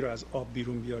ماهی رو از آب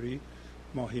بیرون بیاری،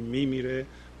 ماهی میمیره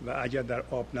و اگر در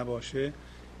آب نباشه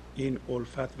این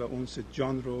الفت و انس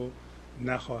جان رو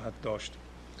نخواهد داشت.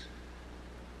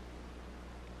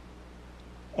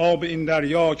 آب این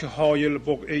دریا که حایل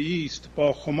بقعه است،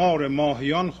 با خمار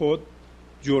ماهیان خود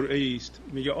جرعه است.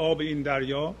 میگه آب این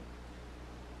دریا،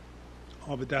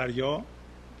 آب دریا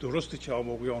درسته که آب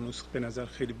اقیانوس به نظر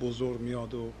خیلی بزرگ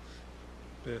میاد و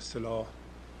به اصطلاح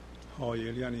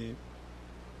حایل یعنی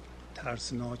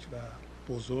ترسناک و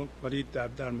بزرگ، ولی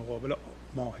در مقابل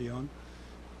ماهیان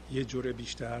یه جرعه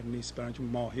بیشتر نیست، برای اینکه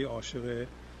ماهی عاشق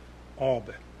آب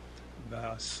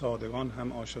و صادقان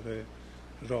هم عاشق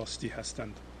راستی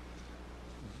هستند.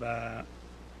 و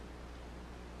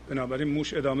بنابراین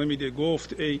موش ادامه میده،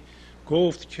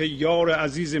 گفت که یار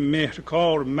عزیز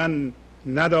مهرکار، من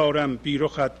ندارم بی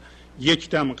رخت یک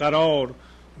دم قرار.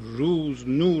 روز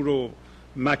نور و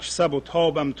مکسب و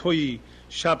تابم تویی،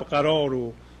 شب قرار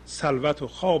و سلوت و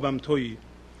خوابم تویی.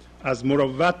 از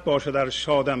مروت باشه در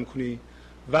شادم کنی،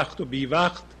 وقت و بی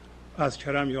وقت از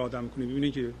کرم یادم کنی.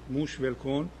 ببینید که موش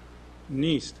ولکن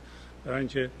نیست، برای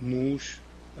اینکه موش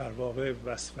در واقع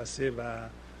وسوسه و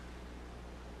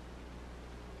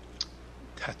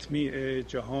تطمیع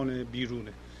جهان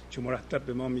بیرونه که مرتب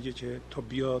به ما میگه که تو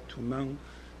بیا تو من،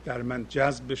 در من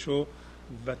جذب بشو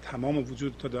و تمام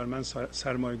وجود تو در من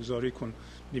سرمایه گذاری کن.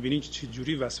 میبینید چه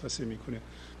جوری وسوسه میکنه.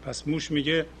 پس موش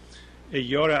میگه ای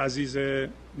یار عزیز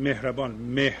مهربان،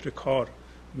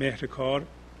 مهرکار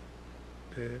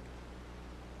به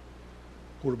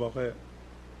قورباغه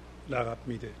لقب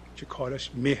میده که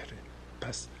کارش مهره.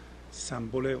 پس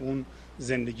سمبل اون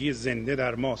زندگی زنده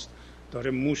در ماست.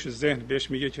 داره موش ذهن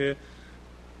بهش میگه که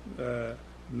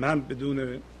من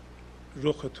بدون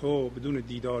رخ تو، بدون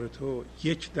دیدار تو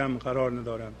یک دم قرار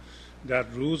ندارم. در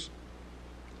روز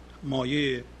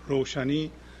مایه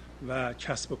روشنی و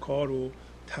کسب و کار و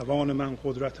توان من،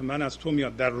 قدرت من از تو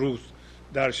میاد در روز.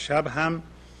 در شب هم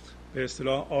به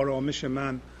اصطلاح آرامش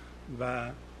من و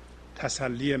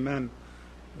تسلی من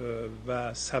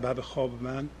و سبب خواب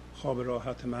من، خواب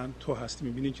راحت من تو هستی.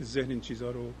 میبینی که ذهن این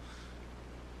چیزها رو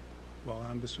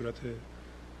واقعا به صورت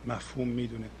مفهوم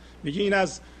میدونه. میگه این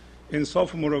از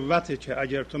انصاف و مروته که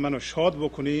اگر تو منو شاد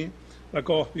بکنی و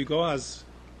گاه بیگاه از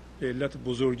به علت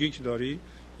بزرگی که داری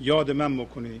یاد من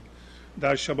بکنی.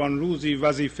 در شبان روزی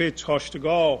وظیفه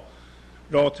چاشتگاه،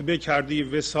 راتبه کردی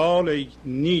وصال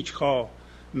نیک خواه.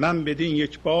 من بدین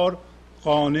یک بار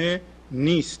قانع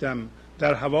نیستم،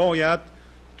 در هوایت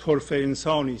طرف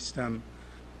انسانیستم.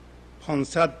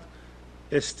 500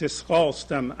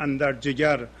 استسقاستم اندر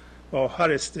جگر، با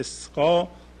هر استسقا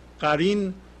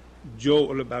قرین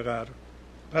جعل بقر.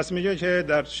 پس میگه که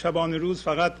در شبان روز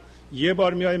فقط یه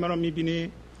بار میای منو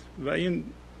میبینی و این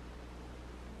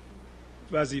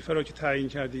وظیفه رو که تعیین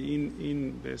کردی،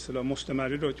 این به اصطلاح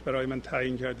مستمری رو که برای من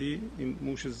تعیین کردی، این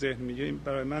موش ذهن میگه این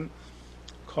برای من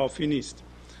کافی نیست.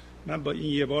 من با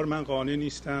این یه بار من قانع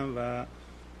نیستم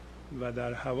و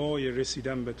در هوای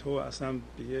رسیدن به تو اصلا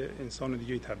به یه انسان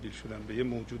دیگه تبدیل شدم، به یه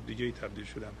موجود دیگه تبدیل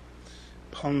شدم.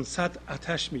 500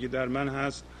 آتش میگه در من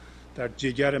هست، در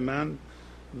جگر من،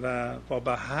 و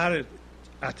با هر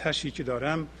آتشی که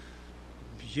دارم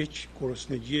یک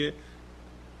گرسنگی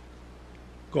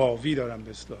گاوی دارم.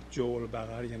 به اصطلاح جول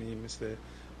بقر یعنی مثل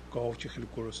گاو که خیلی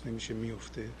گرسنه میشه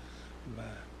میفته و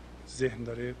ذهن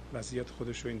داره وضعیت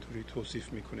خودش رو اینطوری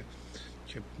توصیف میکنه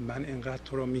که من انقدر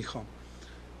تو رو میخوام.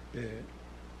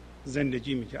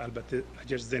 زندگی میگه البته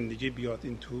اگر زندگی بیاد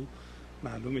این تو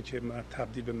معلومه که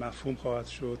تبدیل به مفهوم خواهد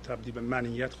شد، تبدیل به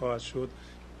منیت خواهد شد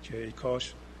که ای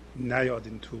کاش نیاد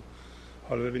این تو.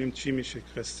 حالا ببینیم چی میشه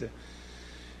قصه.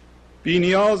 بی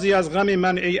نیازی از غم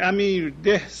من ای امیر،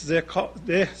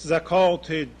 ده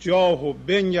زکات جاه و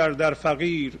بنگر در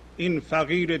فقیر. این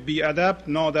فقیر بی ادب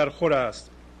نادرخور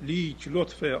است، لیک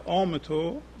لطف عام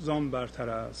تو زان برتر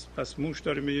است. پس موش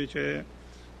داره میگه که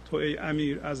تو ای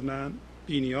امیر از من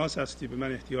بی نیاز هستی، به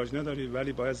من احتیاج نداری،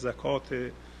 ولی باید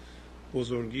زکات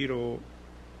بزرگی رو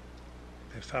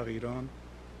به فقیران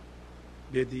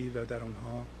بدی و در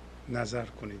اونها نظر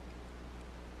کنید.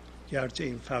 گرچه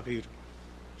این فقیر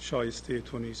شایسته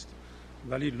تو نیست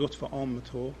ولی لطف عام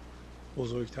تو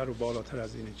بزرگتر و بالاتر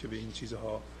از اینه که به این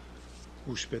چیزها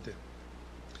گوش بده.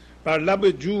 بر لب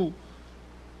جو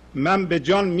من به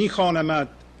جان میخوانمت،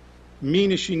 می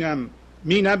نشینم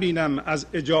می نبینم از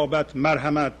اجابت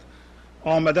مرحمت.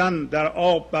 آمدن در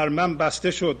آب بر من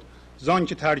بسته شد، زان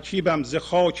که ترکیبم ز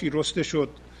خاکی رسته شد.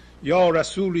 یا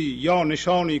رسولی یا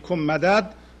نشانی کن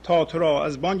مدد، تا تو را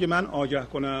از بانگ من آگه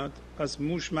کند. پس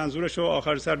موش منظورش رو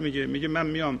آخر سر میگه من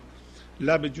میام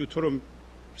لب جو تو رو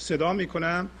صدا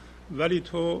میکنم ولی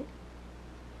تو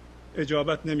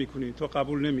اجابت نمی کنی، تو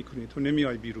قبول نمی کنی، تو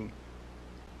نمیای بیرون.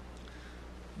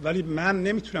 ولی من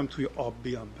نمیتونم توی آب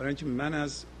بیام برای اینکه من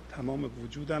از تمام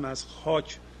وجودم از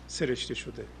خاک سرشته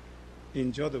شده.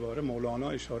 اینجا دوباره مولانا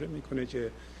اشاره میکنه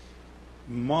که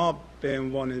ما به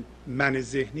عنوان من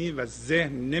ذهنی و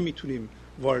ذهن نمیتونیم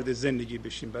وارد زندگی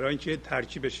بشیم، برای اینکه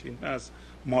ترکیبش از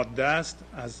ماده است،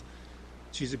 از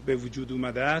چیز به وجود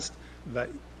اومده است و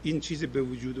این چیز به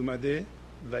وجود اومده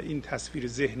و این تصویر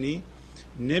ذهنی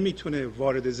نمیتونه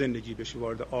وارد زندگی بشه،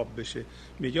 وارد آب بشه.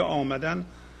 میگه آمدن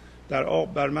در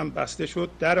آب بر من بسته شد،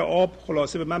 در آب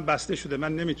خلاصه به من بسته شده،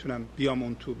 من نمیتونم بیام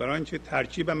اون تو برای اینکه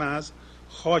ترکیبم از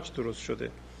خاک درست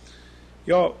شده.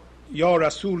 یا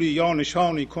رسولی یا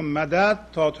نشانی کن مدد،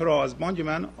 تا تو را از بانگ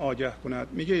من آگه کند.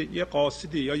 میگه یه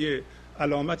قاصدی یا یه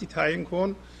علامتی تعیین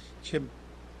کن که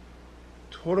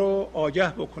تو رو آگه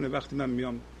بکنه وقتی من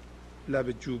میام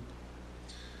لب جوب.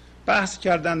 بحث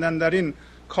کردندن در این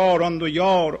کاران و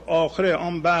یار، آخر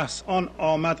آن بحث آن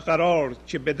آمد قرار.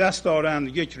 که به دست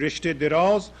دارند یک رشته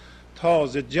دراز،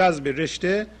 تاز جذب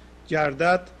رشته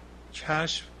گردد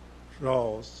کشف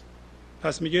راز.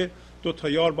 پس میگه دو تا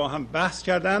یار با هم بحث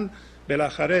کردن،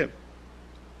 بالاخره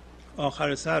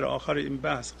آخر این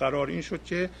بحث قرار این شد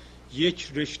که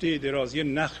یک رشته دراز، یه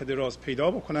نخ دراز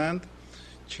پیدا بکنند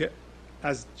که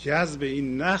از جذب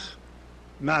این نخ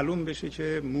معلوم بشه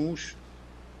که موش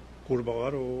قورباغه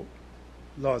رو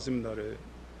لازم داره.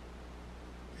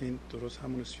 این درست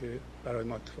همون است که برای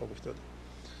ما اتفاق افتاده.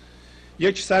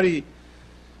 یک سری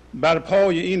بر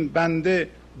پای این بنده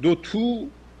دو تو،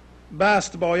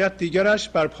 بست باید دیگرش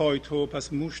بر پای تو.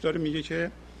 پس موش داره میگه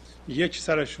که یک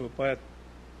سرش رو باید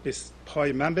به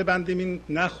پای من ببندیم این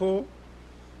نخو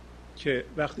که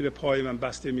وقتی به پای من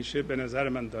بسته میشه، به نظر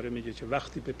من داره میگه که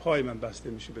وقتی به پای من بسته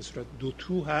میشه به صورت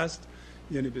دوتو هست،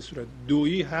 یعنی به صورت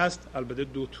دویی هست. البته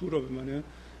دوتو رو به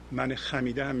من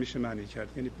خمیده هم میشه معنی کرد،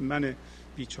 یعنی من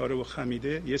بیچاره و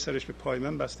خمیده یه سرش به پای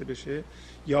من بسته بشه،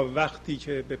 یا وقتی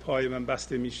که به پای من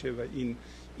بسته میشه و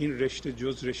این رشته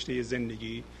جز رشته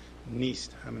زندگی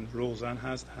نیست، همین روزن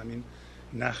هست، همین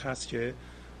نخ هست که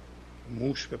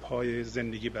موش به پای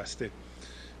زندگی بسته.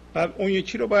 و اون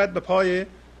یکی رو باید به پای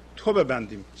تو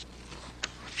ببندیم.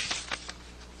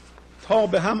 تا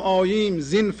به هم آییم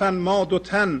زین فن ما دو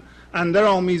تن، اندر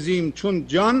آمیزیم چون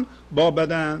جان با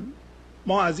بدن.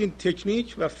 ما از این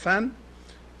تکنیک و فن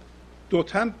دو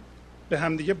تن به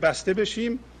همدیگه بسته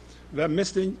بشیم و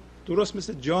درست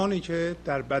مثل جانی که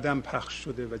در بدن پخش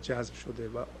شده و جذب شده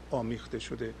و آمیخته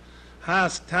شده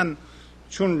هست. تن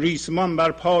چون ریسمان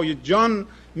بر پای جان،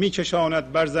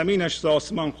 میکشاند بر زمینش ز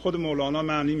آسمان. خود مولانا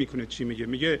معنی میکنه چی میگه.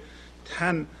 میگه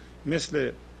تن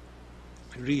مثل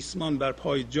ریسمان بر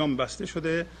پای جان بسته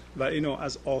شده و اینو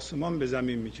از آسمان به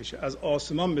زمین میکشه. از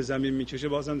آسمان به زمین میکشه.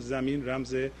 بازم زمین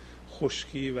رمز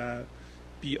خشکی و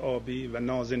بی‌آبی و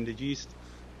نازندگی است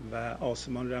و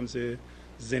آسمان رمز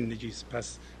زندگی است.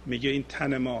 پس میگه این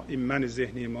تن ما، این من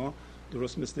ذهنی ما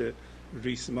درست مثل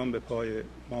ریسمان به پای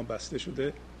ما بسته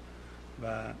شده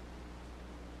و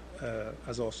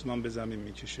از آسمان به زمین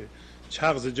میکشه.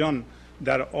 چغز جان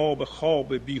در آب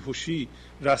خواب بیهوشی،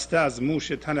 رسته از موش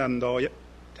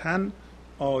تن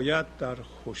آید در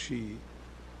خوشی.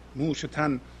 موش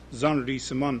تن زان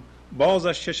ریسمان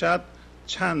بازش کشد،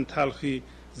 چند تلخی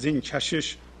زین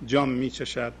کشش جان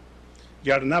میچشد.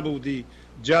 گر نبودی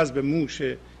جذب موش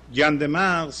گند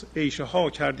مغز، عیشه ها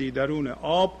کردی درون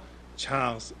آب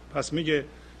چغز. پس میگه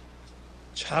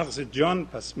چغز جان،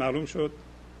 پس معلوم شد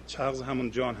چغز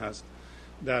همون جان هست.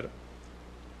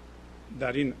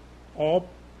 در این آب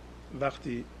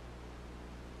وقتی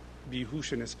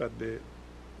بیهوش نسبت به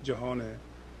جهان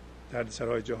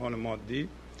دردسرای جهان مادی،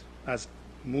 از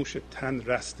موش تن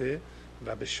رسته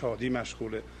و به شادی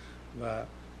مشغوله و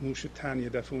موش تن یه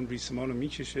دفعه اون ریسمان رو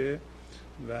میکشه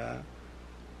و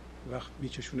وقت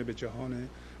میکشونه به جهان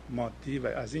مادی و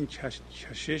از این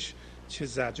کشش چه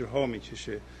زجرها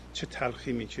میکشه، چه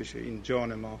تلخی میکشه این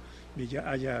جان ما. میگه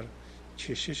اگر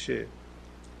کشش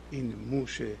این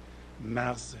موش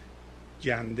مغز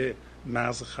گنده،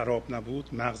 مغز خراب نبود،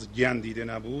 مغز گندیده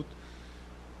نبود،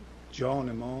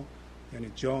 جان ما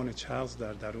یعنی جان چغز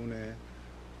در درون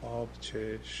آب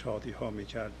چه شادی ها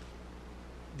میکرد.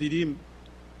 دیدیم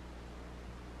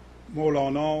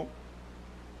مولانا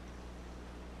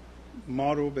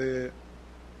ما رو به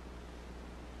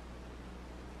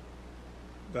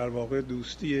در واقع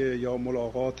دوستی یا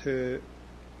ملاقات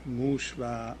موش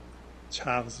و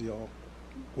چغز یا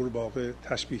قورباغه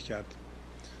تشبیه کرد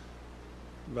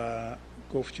و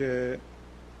گفت که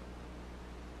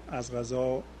از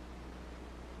قضا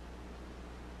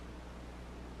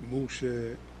موش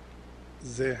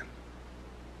ذهن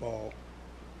با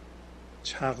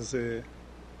چغز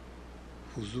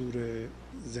حضور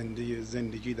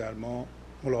زندگی در ما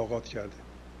ملاقات کرده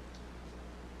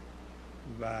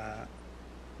و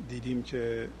دیدیم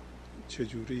که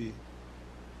چجوری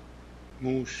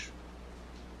موش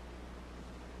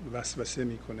وسوسه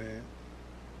میکنه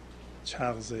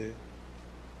چغز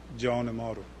جان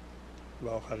ما رو و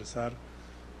آخر سر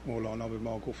مولانا به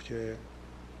ما گفت که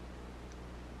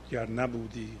گر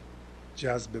نبودی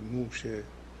جذب موش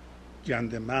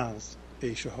گند مغز،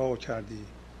 عیشه ها کردی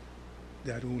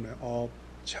درون آب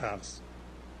چغز.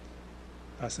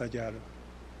 پس اگر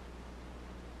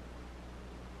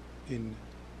این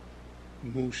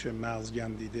موش مغز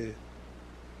گندیده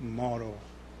ما رو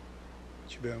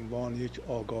که به عنوان یک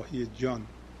آگاهی جان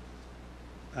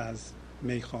از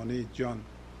میخانه جان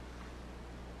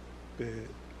به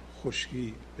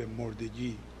خشکی، به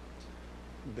مردگی،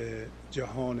 به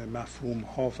جهان مفهوم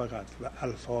ها فقط و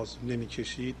الفاظ نمی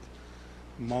کشید،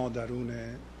 ما درون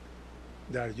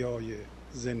دریای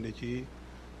زندگی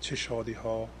چه شادی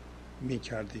ها می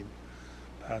کردیم.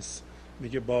 پس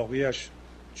میگه باقیش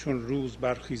چون روز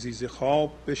برخیزی ز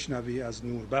خواب، بشنوی از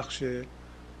نور بخش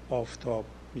آفتاب.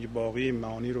 میگه باقی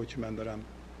معانی رو که من دارم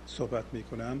صحبت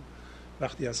میکنم،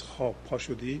 وقتی از خواب پا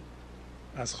شدی،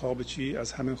 از خواب چی؟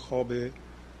 از همین خواب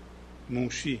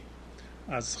موشی،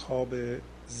 از خواب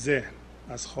ذهن،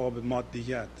 از خواب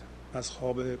مادیت، از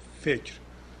خواب فکر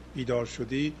بیدار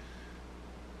شدی،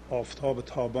 آفتاب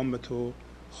تابان به تو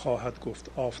خواهد گفت.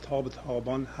 آفتاب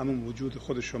تابان همون وجود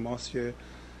خود شماست که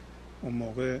اون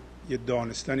موقع یه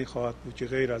دانستنی خواهد بود که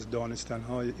غیر از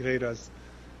دانستن‌های، غیر از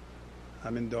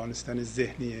همین دانستن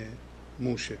ذهنی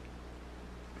موشه.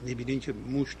 می‌بینین که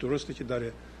موش درسته که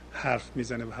داره حرف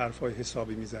میزنه و حرف‌های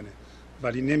حسابی میزنه،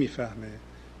 ولی نمیفهمه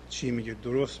چی میگه.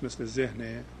 درست مثل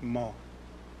ذهن ما.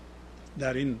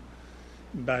 در این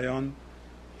بیان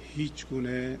هیچ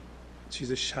گونه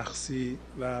چیز شخصی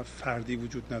و فردی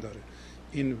وجود نداره.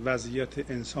 این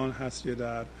وضعیت انسان هست که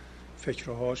در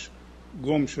فکرهاش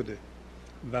گم شده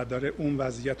و داره اون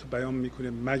وضعیت رو بیان میکنه،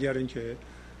 مگر اینکه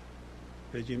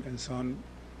بگیم انسان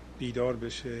بیدار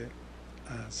بشه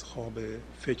از خواب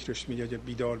فکرش. میگه اگه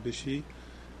بیدار بشی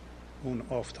اون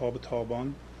آفتاب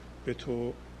تابان به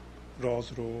تو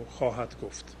راز رو خواهد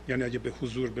گفت. یعنی اگه به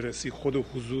حضور برسی خود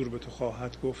حضور به تو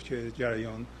خواهد گفت که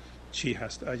جریان چی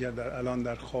هست. اگر الان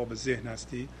در خواب ذهن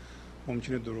هستی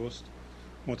ممکنه درست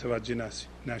متوجه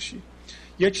نشی.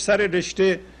 یک سر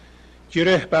رشته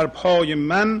گره بر پای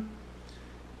من،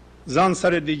 زان سر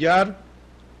دیگر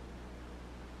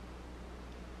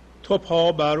تو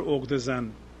پا بر عقده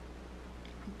زن.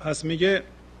 پس میگه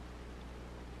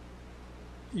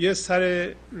یه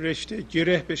سر رشته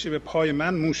گره بشه به پای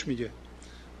من، موش میگه،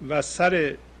 و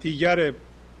سر دیگر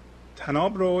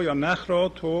تناب رو یا نخ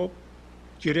رو تو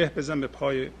گره بزن به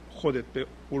پای خودت، به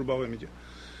قورباغه میگه.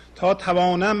 تا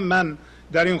توانم من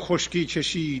در این خشکی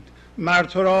کشید، مر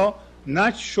تو را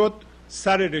نشد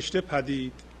سر رشته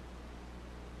پدید.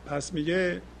 پس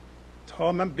میگه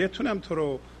تا من بتونم تو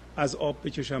رو از آب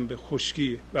بکشم به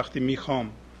خشکی وقتی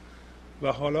میخوام.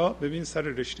 و حالا ببین سر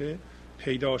رشته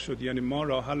پیدا شد. یعنی ما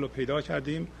راه حل رو پیدا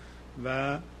کردیم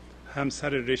و هم سر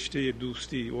رشته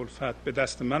دوستی الفت به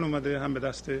دست من اومده، هم به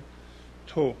دست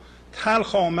تو.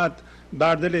 تلخ آمد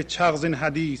بر دل چغز این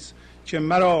حدیث، که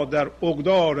مرا در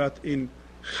عقدارت این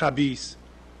خبیث.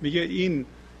 میگه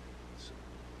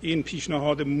این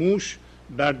پیشنهاد موش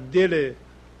بر دل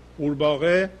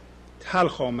قورباغه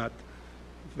تلخ آمد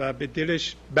و به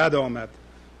دلش بد آمد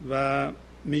و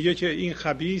میگه که این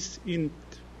خبیث، این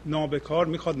نابکار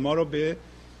میخواد ما رو به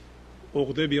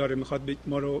عقده بیاره، میخواد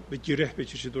ما رو به گره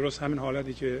بکشه. درست همین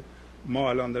حالتی که ما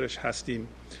الان درش هستیم.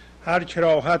 هر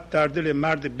کراهت در دل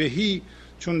مرد بهی،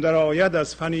 چون در آید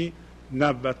از فنی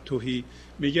نبود تهی.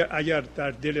 میگه اگر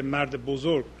در دل مرد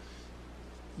بزرگ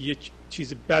یک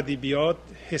چیز بدی بیاد،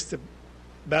 حس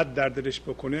بد در دلش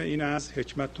بکنه، این از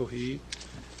حکمت تهی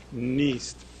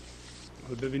نیست.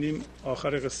 ببینیم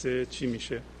آخر قصه چی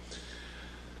میشه.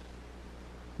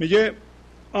 میگه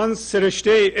آن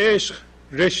سرشته عشق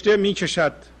رشته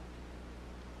میکشد،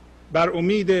 بر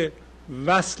امید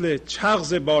وصل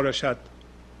چغز بارشد.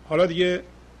 حالا دیگه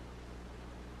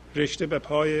رشته به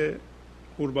پای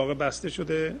قورباغه بسته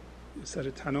شده، سر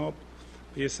تناب،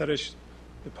 به یه سرش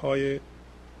به پای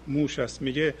موش است.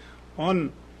 میگه آن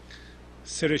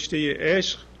سرشته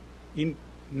عشق، این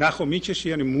نخو میکشه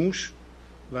یعنی موش،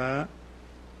 و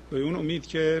به اون امید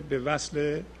که به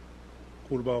وصل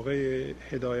قورباغه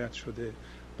هدایت شده.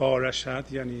 بارشد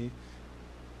یعنی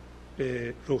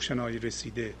به روشنایی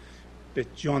رسیده، به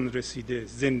جان رسیده،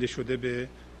 زنده شده به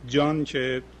جان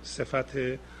که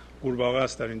صفت قورباغه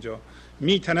است در اینجا.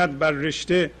 میتند بر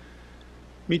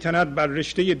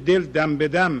رشته دل دم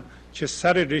بدم، که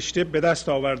سر رشته به دست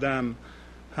آوردم.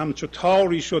 همچو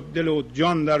تاری شد دل و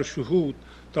جان در شهود،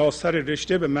 تا سر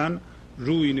رشته به من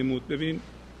روی نمود. ببین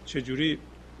چجوری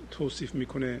توصیف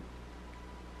میکنه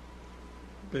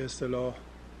به اصطلاح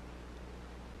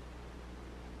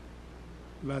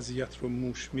وضعیت رو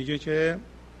موش. میگه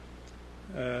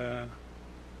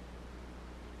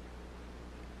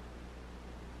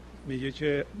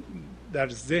که در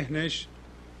ذهنش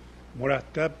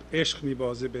مرتب عشق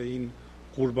میبازه به این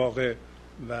قورباغه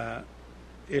و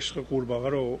عشق قورباغه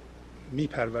رو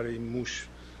میپروره این موش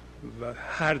و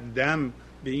هر دم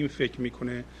به این فکر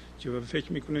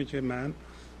میکنه که من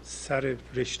سر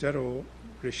رشته رو،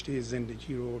 رشته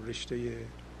زندگی رو، رشته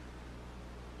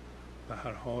به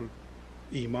هر حال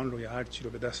ایمان رو یا هر چی رو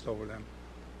به دست آوردم.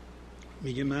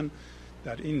 میگه من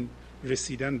در این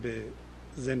رسیدن به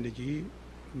زندگی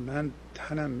من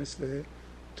تنم مثل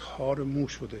تار مو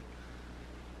شده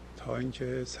تا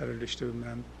اینکه سر رشته به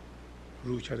من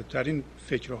روی کرده. در این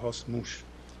فکر هاست موش،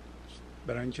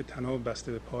 برای اینکه تناب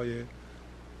بسته به پای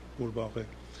قورباغه.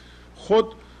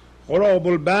 خود غراب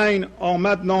البین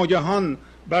آمد ناگهان،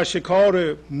 بر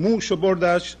شکار موش و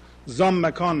بردش زان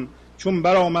مکان. چون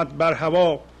برآمد بر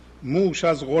هوا موش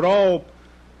از غراب،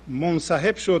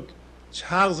 منسحب شد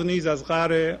چغز نیز از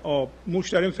قعر آب. موش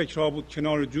در این فکرها بود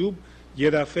کنار جوب، یه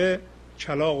دفعه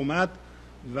کلاغ اومد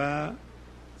و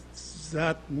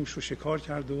زد، موش رو شکار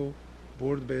کرد و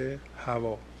برد به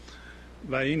هوا.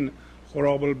 و این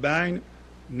غراب البین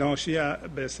ناشی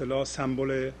به اصطلاح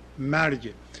سمبل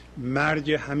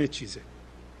مرگ همه چیزه.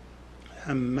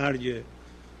 هم مرگ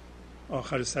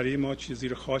آخر سری ما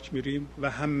زیر خاک میریم و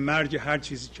هم مرگ هر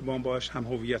چیزی که ما باش هم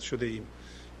هویت شده ایم.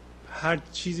 هر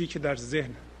چیزی که در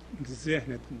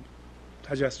ذهنت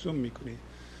تجسم میکنی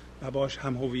و باش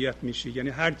هم هویت میشی. یعنی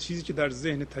هر چیزی که در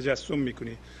ذهن تجسم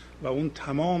میکنی و اون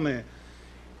تمام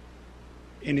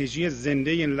انرژی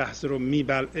زنده این لحظه رو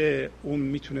میبلعه، اون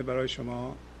میتونه برای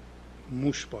شما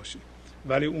موش باشه،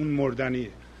 ولی اون مردنیه.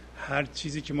 هر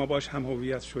چیزی که ما باش هم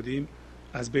هویت شدیم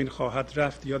از بین خواهد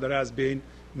رفت، یا داره از بین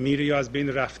میره یا از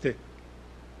بین رفته.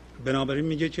 بنابراین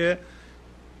میگه که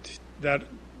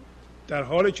در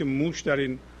حالی که موش در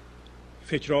این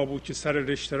فکرها بود که سر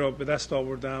رشته را به دست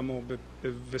آوردم و به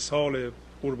وصال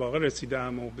قورباغه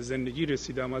رسیدم و به زندگی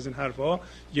رسیدم، از این حرفها،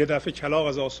 یه دفعه کلاغ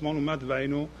از آسمان اومد و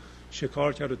اینو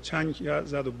شکار کرد و چنگ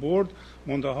زد و برد.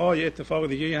 منتها یه اتفاق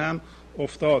دیگه هم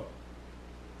افتاد،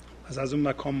 از اون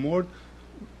مکان مرد.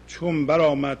 چون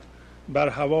برآمد بر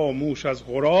هوا موش از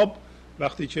غراب،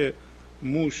 وقتی که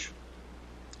موش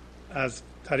از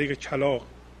طریق کلاغ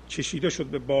کشیده شد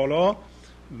به بالا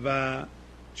و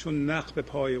چون نخ به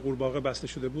پای قورباغه بسته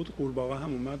شده بود، قورباغه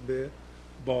هم اومد به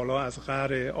بالا از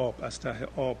قعر آب، از ته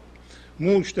آب.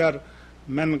 موش در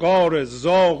منقار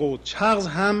زاغ و چغز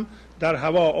هم، در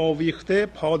هوا آویخته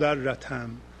پا در رتم.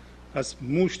 پس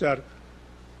موش در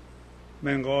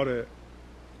منقار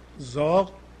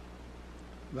زاغ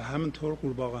و همینطور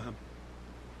قورباغه هم،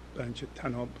 برای اینکه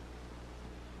تناب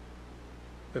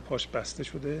به پاش بسته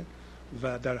شده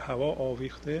و در هوا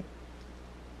آویخته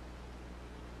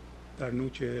در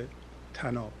نوک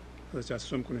تناب.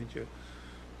 تجسم کنید که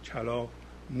کلاغ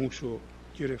موش رو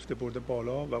گرفته برده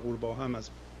بالا و قورباغه هم از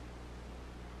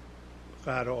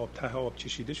قعر آب، ته آب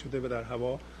کشیده شده و در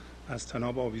هوا از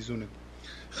تناب آویزونه.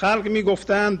 خلق می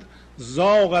گفتند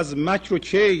زاغ از مکر و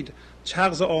کید،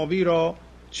 چغز آبی را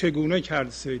چگونه کرد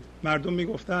صید. مردم می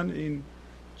گفتند این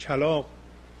کلاغ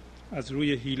از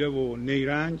روی حیله و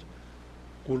نیرنگ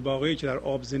قورباغه‌ای که در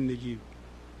آب زندگی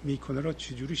میکنه را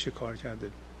چجوری شکار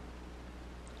کرده.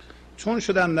 چون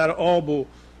شدن در آب و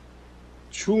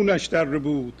چونش در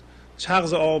بود،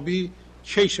 چغز آبی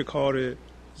کی شکار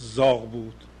زاغ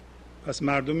بود. پس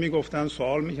مردم میگفتن،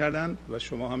 سوال میکردن و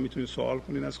شما هم میتونید سوال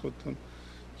کنین از خودتون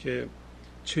که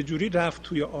چجوری رفت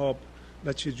توی آب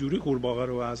و چجوری قورباغه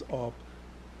رو از آب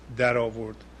در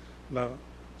آورد و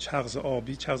چغز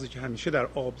آبی، چغزی که همیشه در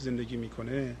آب زندگی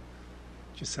میکنه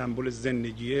که سمبل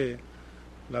زندگیه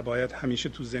و باید همیشه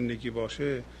تو زندگی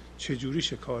باشه، چجوری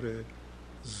شکار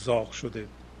زاغ شده.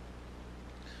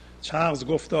 چغز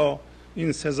گفتا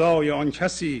این سزای آن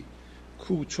کسی،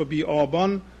 کو چو بی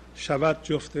آبان شود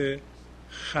جفت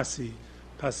خسی.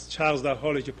 پس چغز در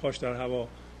حالی که پاش در هوا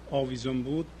آویزون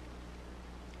بود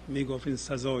میگفت این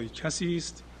سزای کسی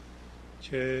است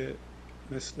که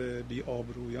مثل بی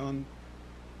آبرویان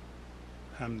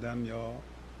همدم یا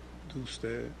دوست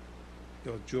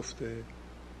یا جفت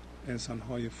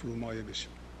انسان‌های فرومایه بشه.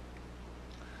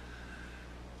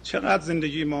 چقدر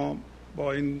زندگی ما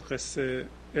با این قصه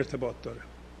ارتباط داره.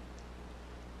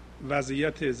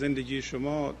 وضعیت زندگی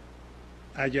شما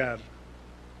اگر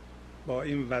با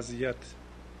این وضعیت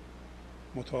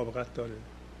مطابقت داره،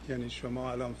 یعنی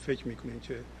شما الان فکر میکنید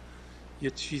که یه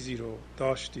چیزی رو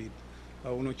داشتید و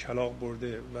اونو کلاغ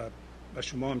برده و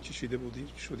شما هم کشیده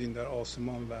بودید شدین در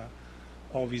آسمان و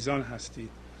آویزان هستید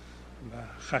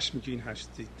و خشمگین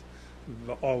هستید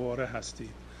و آواره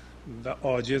هستید و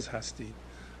عاجز هستید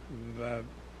و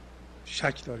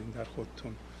شک دارین در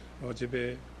خودتون راجع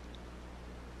به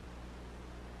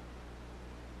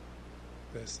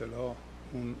اصطلاح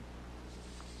اون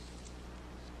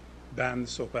بند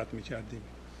صحبت میکردیم.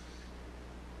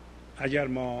 اگر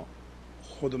ما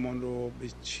خودمون رو به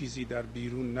چیزی در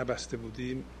بیرون نبسته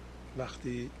بودیم،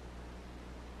 وقتی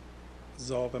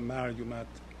زاغ مرگ اومد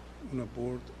اونو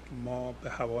برد، ما به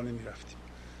هوا نمی رفتیم.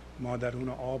 ما در اون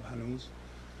آب هنوز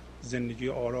زندگی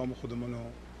آرام خودمون رو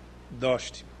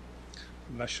داشتیم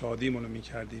و شادیمون رو می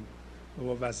کردیم و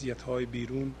با وضعیت‌های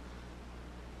بیرون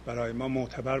برای ما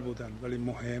معتبر بودند ولی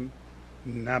مهم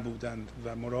نبودند.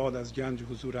 و مراد از گنج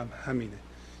حضورم همینه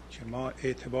که ما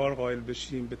اعتبار قائل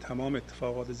بشیم به تمام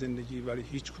اتفاقات زندگی ولی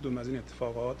هیچ کدوم از این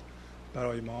اتفاقات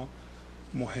برای ما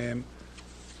مهم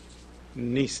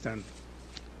نیستند.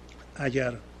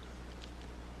 اگر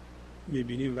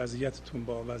میبینیم وضعیتتون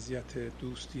با وضعیت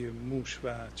دوستی موش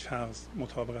و چغز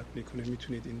مطابقت میکنه،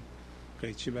 میتونید این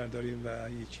قیچی بردارید و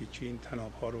یکی این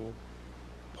تناب ها رو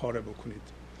پاره بکنید.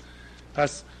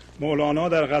 پس مولانا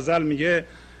در غزل میگه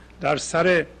در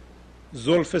سر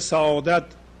زلف سعادت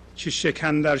که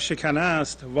شکن در شکن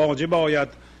است، واجب آید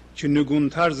که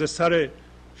نگونتر ز سر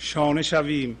شانه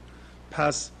شویم.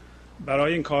 پس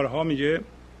برای این کارها میگه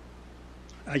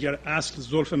اگر اصل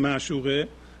زلف معشوقه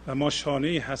و ما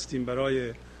شانه‌ای هستیم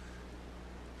برای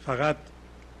فقط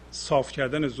صاف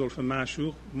کردن زلف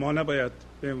معشوق، ما نباید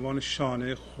به عنوان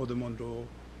شانه خودمون رو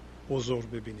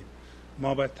بزرگ ببینیم.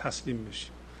 ما باید تسلیم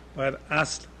بشیم. باید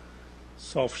اصل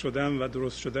صاف شدن و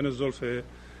درست شدن زلف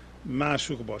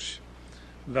معشوق باشه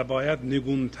و باید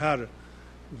نگونتر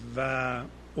و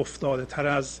افتاده تر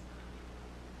از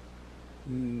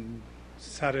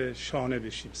سر شانه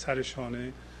بشیم. سر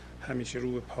شانه همیشه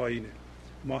رو به پایینه.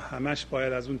 ما همش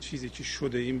باید از اون چیزی که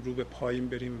شده ایم رو به پایین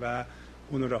بریم و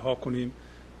اون رو رها کنیم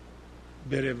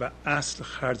بره و اصل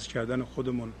خرج کردن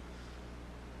خودمون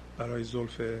برای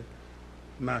زلف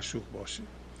معشوق باشه.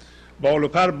 بال و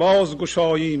پر باز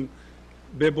گشاییم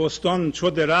به بستان چو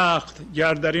درخت،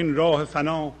 گر در این راه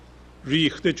فنا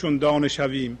ریخته چون دانه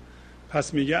شویم.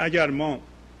 پس میگه اگر ما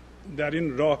در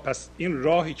این راه، پس این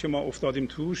راهی که ما افتادیم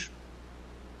توش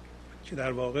که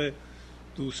در واقع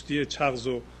دوستی چغز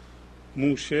و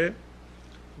موشه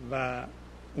و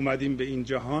اومدیم به این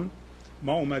جهان،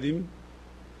 ما اومدیم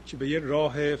که به یه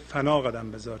راه فنا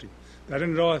قدم بذاریم. در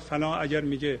این راه فنا اگر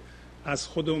میگه از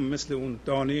خودمون مثل اون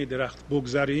دانه درخت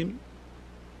بگذریم،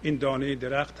 این دانه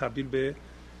درخت تبدیل به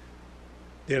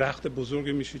درخت بزرگ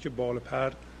میشه که بال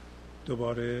پر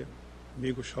دوباره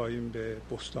میگشاییم به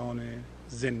بستان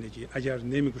زندگی. اگر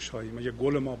نمیگشاییم، اگر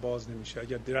گل ما باز نمیشه،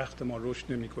 اگر درخت ما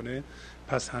رشد نمیکنه،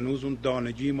 پس هنوز اون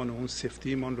دانگیمان و اون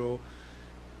سفتیمان رو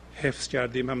حفظ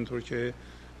کردیم. همونطور که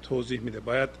توضیح میده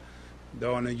باید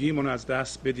دانگیمان از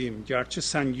دست بدیم. گرچه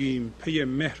سنگیم پی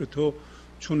مهر تو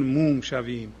چون موم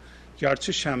شویم،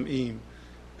 گرچه شمعیم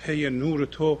پی نور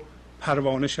تو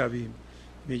پروانه شویم.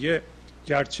 میگه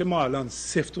گرچه ما الان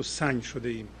سفت و سنگ شده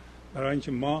ایم، برای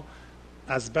اینکه ما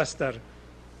از بس در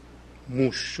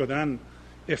موش شدن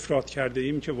افراط کرده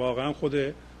ایم که واقعا خود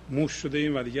موش شده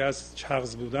ایم و دیگه از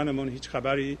چغز بودنمون هیچ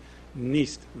خبری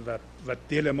نیست و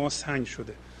دل ما سنگ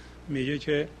شده. میگه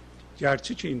که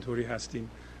گرچه که اینطوری هستیم،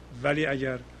 ولی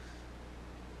اگر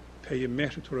پی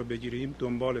مهر تو رو بگیریم،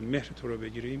 دنبال مهر تو رو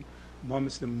بگیریم، ما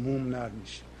مثل موم نرم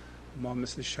میشیم. ما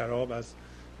مثل شراب از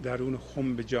درون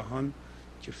خنب جهان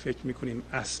که فکر میکنیم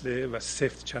اصله و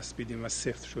سفت چسبیدیم و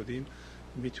سفت شدیم،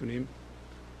 میتونیم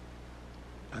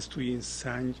از توی این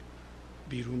سنگ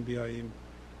بیرون بیاییم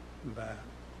و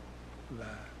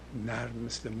نرم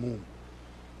مثل موم.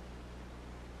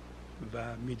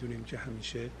 و میدونیم که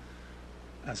همیشه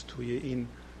از توی این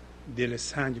دل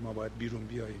سنگ ما باید بیرون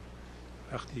بیاییم.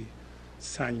 وقتی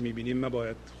سنگ میبینیم ما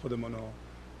باید خودمون رو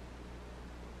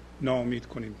ناامید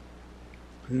کنیم،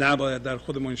 نباید در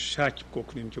خودمون شک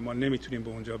کنیم که ما نمیتونیم به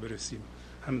اونجا برسیم.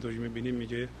 همونطوری میبینیم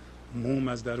میگه موم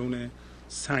از درون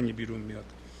سنگ بیرون میاد.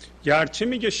 گرچه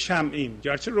میگه شمعیم،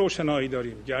 گرچه روشنایی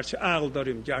داریم، گرچه عقل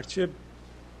داریم، گرچه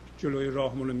جلوی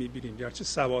راهمون رو میبینیم، گرچه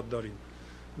سواد داریم،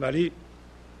 ولی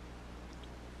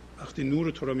وقتی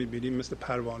نور تو رو میبینیم مثل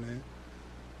پروانه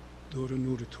دور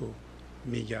نور تو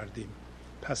میگردیم.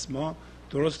 پس ما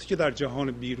درسته که در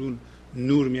جهان بیرون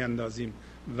نور میاندازیم،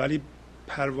 ولی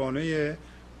پروانه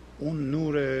اون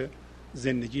نور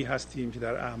زندگی هستیم که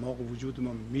در اعماق وجود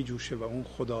ما میجوشه و اون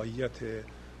خداییت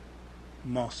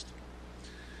ماست.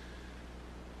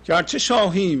 گرچه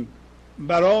شاهیم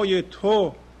برای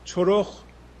تو چرخ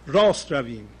راست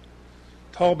رویم،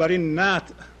 تا بر این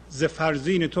نطع ز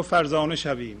فرزین تو فرزانه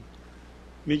شویم.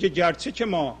 میگه گرچه که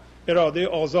ما اراده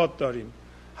آزاد داریم،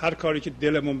 هر کاری که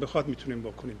دلمون بخواد میتونیم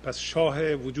بکنیم، پس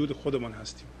شاه وجود خودمان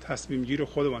هستیم، تصمیم گیر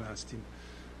خودمان هستیم،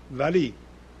 ولی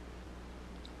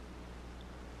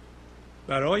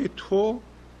برای تو،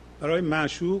 برای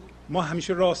معشوق ما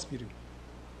همیشه راست میریم.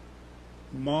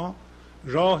 ما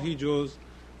راهی جز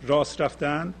راست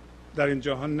رفتن در این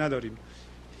جهان نداریم.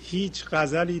 هیچ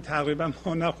غزلی تقریبا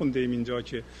ما نخونده ایم اینجا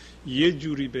که یه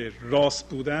جوری به راست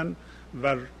بودن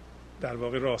و در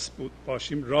واقع راست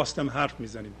باشیم راستم حرف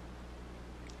میزنیم.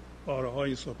 بارها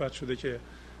این صحبت شده که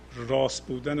راست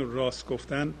بودن و راست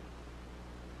گفتن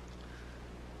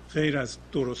غیر از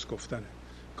درست گفتنه.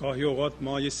 گاهی اوقات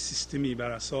ما یه سیستمی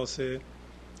بر اساس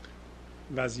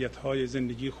وضعیت‌های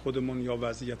زندگی خودمون یا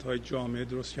وضعیت‌های جامعه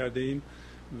درست کرده ایم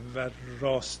و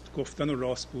راست گفتن و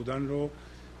راست بودن رو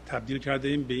تبدیل کرده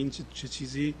ایم به این چه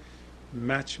چیزی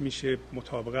مچ میشه،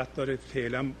 مطابقت داره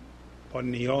فعلا با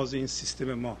نیاز این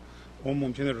سیستم ما. اون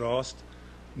ممکنه راست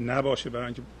نباشه، برای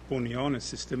اینکه بنیان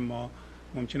سیستم ما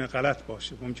ممکنه غلط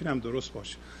باشه، ممکنه هم درست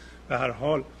باشه. به هر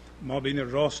حال ما بین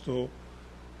راست و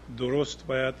درست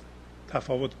باید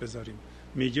تفاوت بذاریم.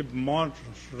 میگه ما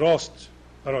راست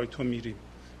برای تو میریم،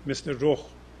 مثل رخ،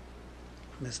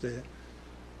 مثل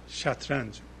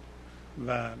شطرنج.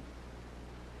 و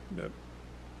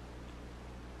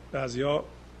بعضیا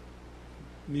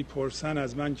میپرسن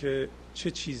از من که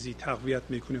چه چیزی تقویت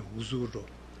میکنه حضور رو.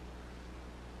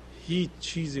 هیچ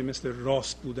چیزی مثل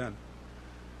راست بودن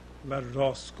و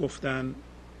راست گفتن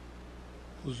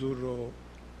حضور رو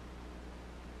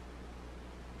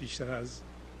بیشتر از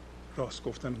راست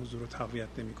گفتن حضور رو تقویت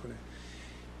نمیکنه.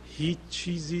 هیچ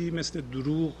چیزی مثل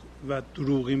دروغ و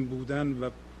دروغین بودن و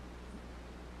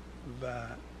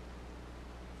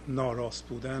ناراست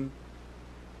بودن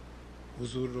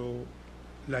حضور رو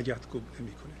لگدگو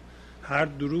نمیکنه. هر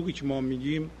دروغی که ما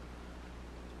میگیم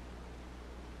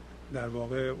در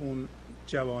واقع اون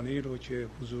جوانه رو که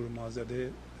حضور ما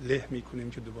زده له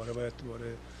میکنیم که دوباره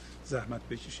زحمت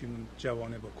بکشیم اون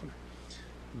جوانه بکنه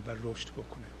و رشد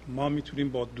بکنه. ما میتونیم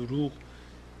با دروغ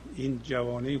این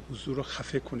جوانه حضور رو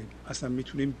خفه کنیم، اصلا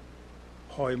میتونیم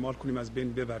پایمال کنیم، از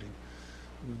بین ببریم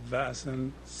و اصلا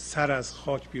سر از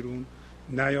خاک بیرون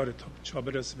نیاره تا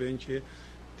برسه به این که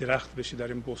درخت بشه، در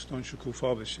این بستان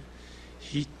شکوفا بشه.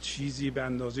 هیچ چیزی به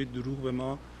اندازه دروغ به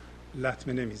ما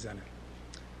لطمه نمیزنه.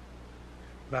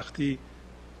 وقتی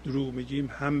دروغ میگیم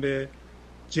هم به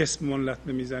جسممون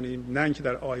لطمه میزنیم، نه اینکه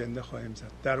در آینده خواهیم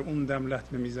زد، در اون دم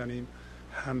لطمه میزنیم،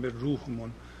 هم به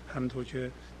روحمون. همطور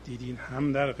که دیدین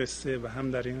هم در قصه و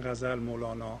هم در این غزل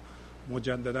مولانا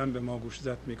مجددا به ما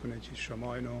گوشزد میکنه که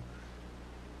شما اینو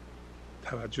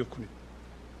توجه کنید.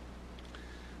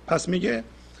 پس میگه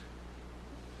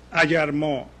اگر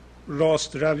ما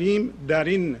راست رویم در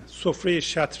این سفره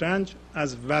شطرنج،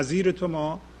 از وزیر تو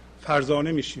ما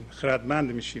فرزانه میشیم،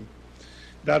 خردمند میشیم.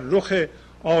 در رخ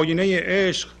آینه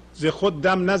عشق ز خود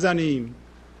دم نزنیم،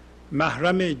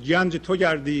 محرم گنج تو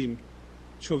گردیم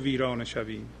چو ویرانه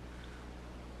شویم.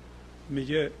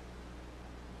 میگه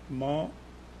ما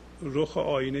رخ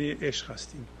آینه عشق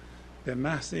هستیم. به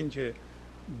محض اینکه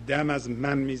دم از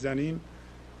من میزنیم،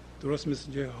 درست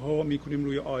مثل که ها میکنیم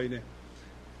روی آینه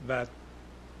و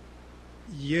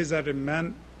یه ذره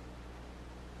من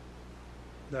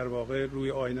در واقع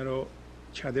روی آینه رو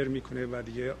کدر میکنه و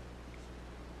دیگه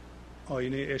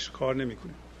آینه عشق کار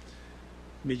نمیکنه.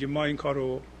 میگه ما این کار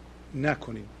رو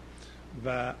نکنیم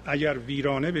و اگر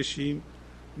ویرانه بشیم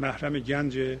محرم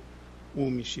گنج او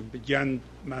میشیم. به گنج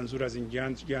منظور از این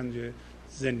گنج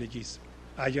زندگی است.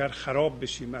 اگر خراب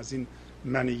بشیم از این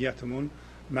منیتمون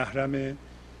محرم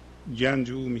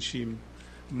گنج او میشیم.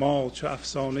 ما چو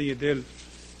افسانه دل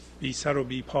بی سر و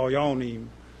بی پایانیم،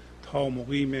 تا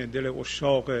مقیم دل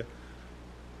عشاق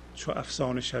چو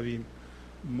افسانه شویم.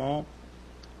 ما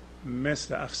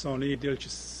مثل افسانه دل که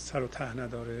سر و ته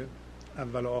نداره،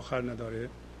 اول و آخر نداره،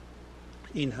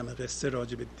 این همه قصه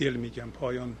راجع به دل میگم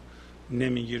پایان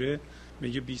نمیگیره،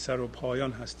 میگه بی سر و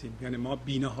پایان هستیم، یعنی ما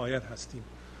بی نهایت هستیم.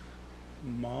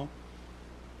 ما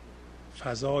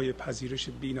فضای پذیرش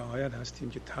بی نهایت هستیم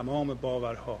که تمام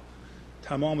باورها،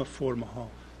 تمام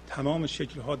فرمها، تمام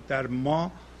شکلها در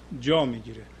ما جا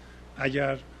میگیره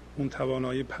اگر اون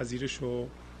توانایی پذیرش رو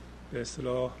به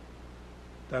اصطلاح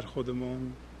در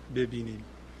خودمون ببینیم.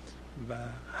 و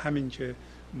همین که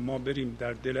ما بریم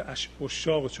در دل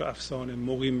عشاق چو افسانه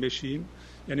مقیم بشیم،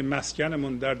 یعنی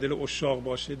مسکنمون در دل عشاق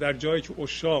باشه، در جایی که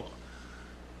عشاق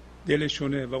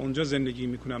دلشونه و اونجا زندگی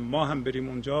میکنن، ما هم بریم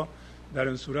اونجا، در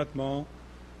این صورت ما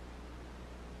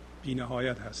بی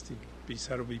نهایت هستیم، بی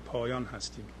سر و بی پایان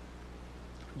هستیم.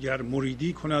 گر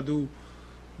مریدی کند او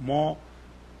ما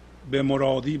به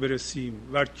مرادی برسیم،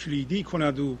 ور کلیدی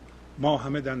کند او ما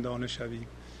همه دندانه شویم.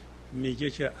 میگه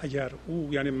که اگر او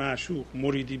یعنی معشوق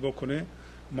مریدی بکنه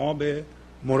ما به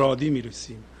مرادی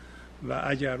میرسیم و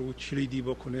اگر او کلیدی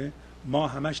بکنه ما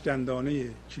همش دندانه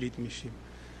کلید میشیم.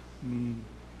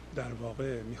 در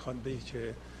واقع میخواد بگه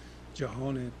که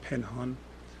جهان پنهان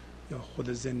یا خود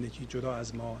زندگی جدا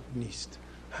از ما نیست.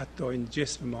 حتی این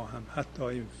جسم ما هم، حتی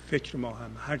این فکر ما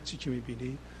هم، هر چی که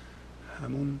میبینی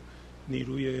همون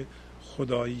نیروی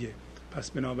خداییه.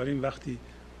 پس بنابراین وقتی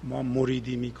ما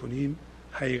مریدی میکنیم،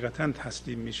 حقیقتا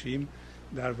تسلیم میشیم،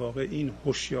 در واقع این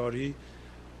هوشیاری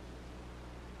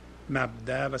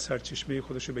مبدأ و سرچشمه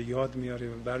خودش رو به یاد میاره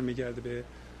و برمیگرده به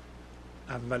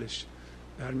اولش،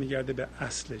 برمیگرده به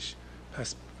اصلش.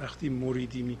 پس وقتی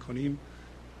مریدی میکنیم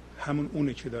همون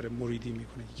اونه که داره مریدی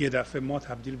میکنه. یه دفعه ما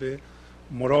تبدیل به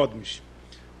مراد میشیم،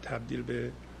 تبدیل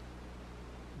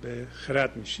به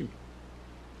خرد میشیم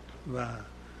و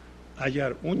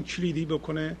اگر اون کلیدی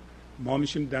بکنه ما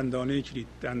میشیم دندانه کلید.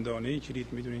 دندانه کلید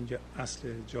میدونین که اصل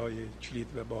جای کلید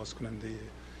و باز کننده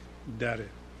دره.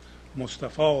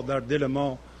 مصطفی در دل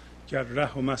ما گر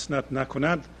ره و مسند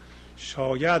نکند،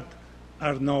 شاید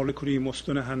ار ناله کنی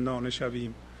مستون حنانه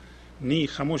شویم. نی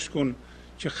خموش کن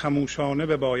که خموشانه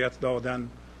بباید دادن،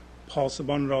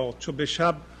 پاسبان را چو به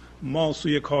شب ما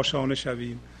سوی کاشانه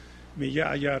شویم. میگه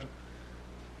اگر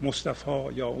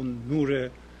مصطفی یا اون نور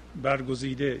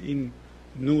برگزیده، این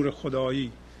نور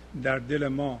خدایی در دل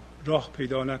ما راه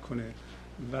پیدا نکنه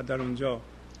و در اونجا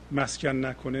مسکن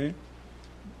نکنه،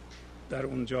 در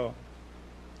اونجا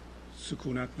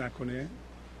سکونت نکنه،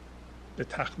 به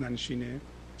تخت ننشینه،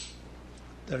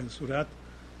 در این صورت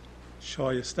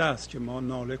شایسته است که ما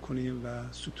ناله کنیم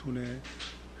و ستون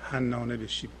حنانه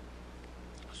بشیم.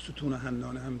 ستون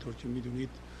حنانه همونطور که میدونید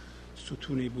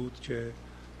ستونی بود که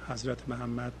حضرت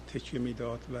محمد تکیه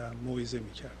میداد و موعظه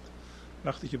میکرد.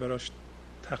 وقتی که براش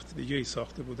تخت دیگه ای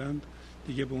ساخته بودند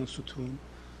دیگه به اون ستون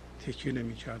تکیه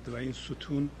نمیکرد و این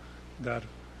ستون در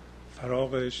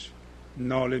فراغش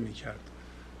ناله میکرد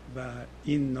و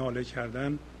این ناله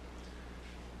کردن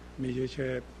میگه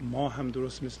که ما هم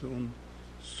درست مثل اون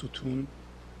ستون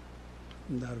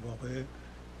در واقع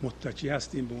متکی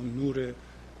هستیم به اون نور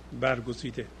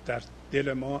برگزیده. در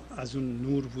دل ما از اون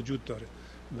نور وجود داره،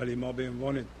 ولی ما به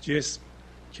عنوان جسم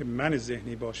که من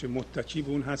ذهنی باشه متکی به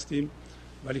اون هستیم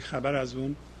ولی خبر از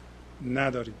اون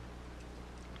نداریم.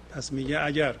 پس میگه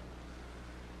اگر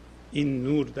این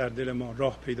نور در دل ما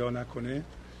راه پیدا نکنه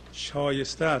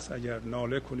شایسته است اگر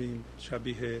ناله کنیم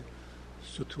شبیه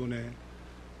ستون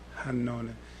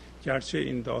حنانه. گرچه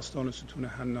این داستان ستون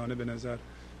حنانه به نظر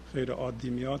غیر عادی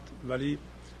میاد، ولی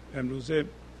امروزه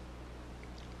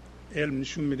علم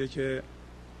نشون میده که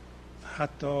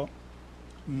حتی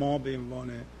ما به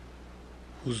عنوان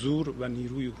حضور و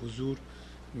نیروی حضور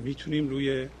میتونیم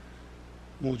روی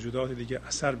موجودات دیگه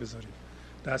اثر بذاریم.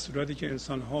 در صورتی که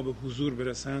انسان ها به حضور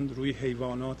برسند روی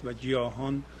حیوانات و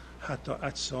گیاهان حتی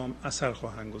اجسام اثر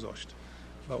خواهند گذاشت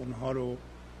و اونها رو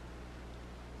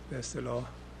به اصطلاح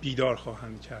بیدار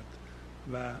خواهند کرد.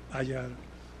 و اگر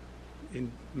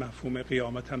این مفهوم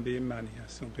قیامت هم به این معنی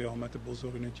هست، اون قیامت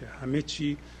بزرگ اینه که همه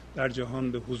چی در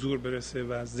جهان به حضور برسه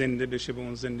و زنده بشه به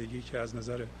اون زندگی که از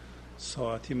نظر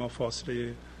ساعتی ما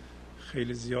فاصله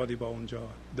خیلی زیادی با اونجا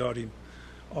داریم.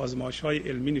 آزمایش‌های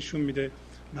علمی نشون میده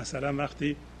مثلا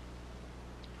وقتی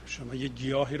شما یه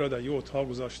گیاهی را در یه اتاق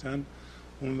گذاشتن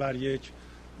اونور یک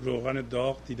روغن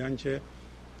داغ، دیدن که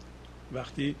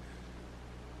وقتی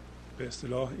به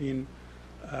اصطلاح این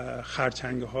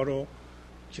خرچنگ ها رو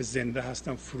که زنده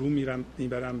هستن فرو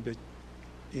میبرن به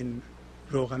این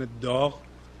روغن داغ،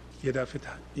 یه دفعه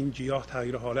این گیاه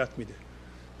تغییر حالت میده.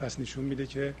 پس نشون میده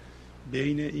که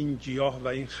بین این گیاه و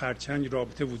این خرچنگ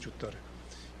رابطه وجود داره.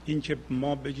 این که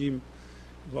ما بگیم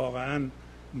واقعا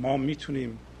ما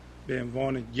میتونیم به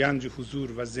عنوان گنج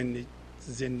حضور و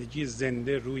زندگی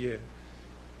زنده روی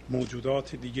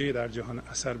موجودات دیگه در جهان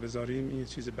اثر بذاریم، این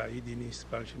چیز بعیدی نیست،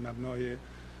 بلکه مبنای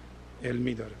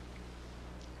علمی داره.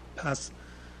 پس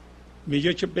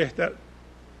میگه که بهتر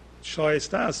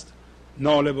شایسته است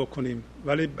ناله بکنیم،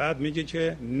 ولی بعد میگه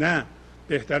که نه،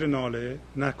 بهتر ناله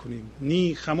نکنیم.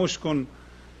 نی خموش کن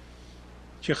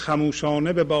که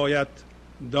خموشانه بباید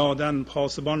دادن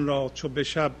پاسبان را، چو به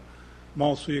شب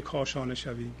ما سوی کاشانه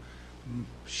شویم.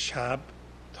 شب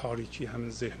تاریکی همین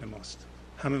ذهن ماست،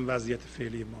 همین وضعیت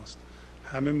فعلی ماست،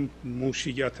 همین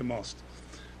موشیت ماست.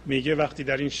 میگه وقتی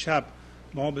در این شب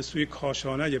ما به سوی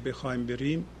کاشانه اگه بخوایم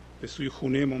بریم، به سوی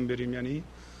خونهمون بریم، یعنی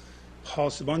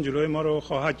پاسبان جلوی ما رو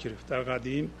خواهد گرفت. در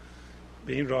قدیم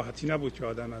به این راحتی نبود که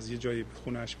آدم از یه جایی به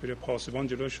خونهش بره، پاسبان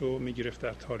جلوش رو میگرفت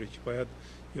در تاریکی. باید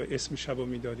یا اسم شب رو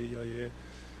میدادی یا یه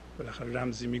بالاخره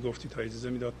رمزی میگفتی تا اجازه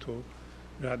میداد تو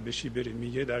رد بشی بری.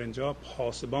 میگه در اینجا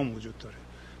پاسبان وجود داره.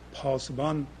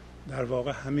 پاسبان در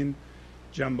واقع همین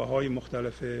جنبه های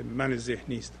مختلف من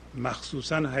ذهنی است،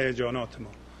 مخصوصا هیجانات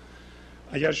ما.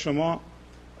 اگر شما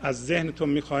از ذهنتون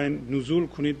میخواین نزول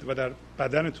کنید و در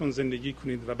بدنتون زندگی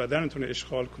کنید و بدنتون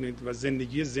اشغال کنید و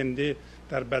زندگی زنده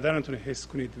در بدنتون حس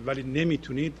کنید ولی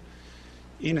نمیتونید،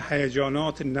 این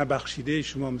هیجانات نبخشیده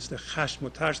شما مثل خشم و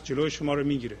ترس جلوی شما رو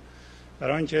میگیره.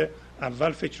 برای اینکه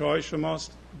اول فکرهای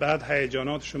شماست، بعد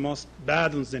هیجانات شماست،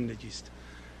 بعد اون زندگی است.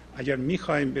 اگر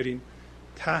میخوایم برین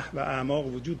ته و اعماق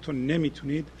وجودتون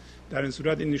نمیتونید، در این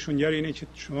صورت این نشونگر اینه که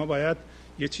شما باید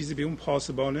یه چیزی به اون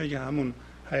پاسبانه که همون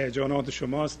هیجانات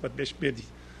شماست باید بهش بدی.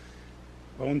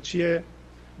 و اون چیه؟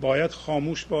 باید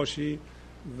خاموش باشی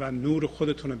و نور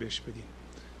خودتون رو بهش بدی.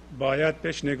 باید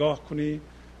بهش نگاه کنی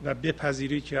و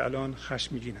بپذیری که الان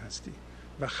خشمگین هستی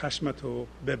و خشمتو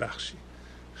ببخشی،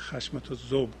 خشمتو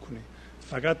ذوب کنی.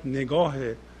 فقط نگاه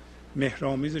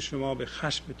مهرآمیز شما به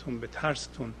خشمتون، به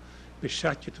ترستون، به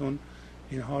شکتون،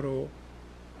 اینها رو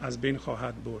از بین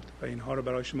خواهد برد و اینها رو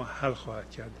برای شما حل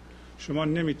خواهد کرد. شما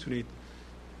نمیتونید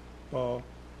با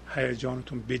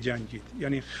هیجانتون بجنگید،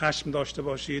 یعنی خشم داشته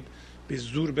باشید به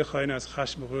زور بخواین از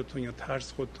خشم خودتون یا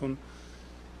ترس خودتون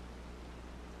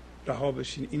رها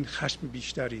بشین. این خشم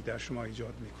بیشتری در شما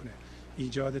ایجاد میکنه،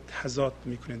 ایجاد تضاد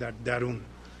میکنه در درون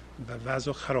و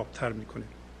وضع خرابتر میکنه.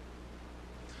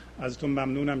 ازتون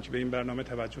ممنونم که به این برنامه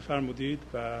توجه فرمودید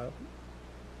و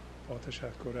با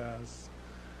تشکر از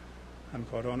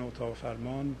همکاران اتاق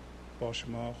فرمان با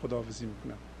شما خداحافظی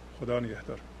میکنم. خدا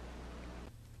نگهدار.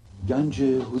 گنج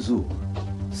حضور،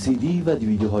 CD و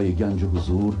DVD های گنج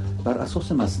حضور بر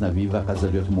اساس مثنوی و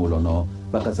غزلیات مولانا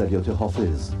و غزلیات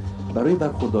حافظ برای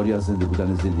برخورداری از زنده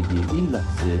بودن زندگی این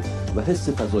لحظه و حس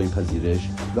فضای پذیرش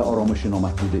و آرامش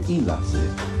نامحدود این لحظه،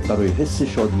 برای حس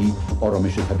شادی،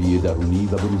 آرامش طبیعی درونی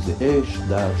و بروز عشق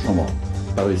در شما،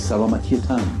 برای سلامتی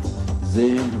تن،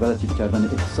 ذهن و لطیف کردن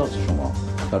احساس شما،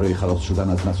 برای خلاص شدن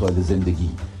از مسائل زندگی،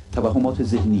 توهمات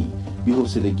ذهنی،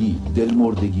 بی‌حوصلگی،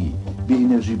 دلمردگی، بی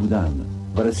انرژی بودن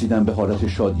و رسیدن به حالت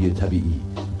شادی طبیعی،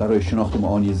 برای شناخت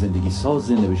معانی زندگی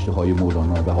ساز نوشته های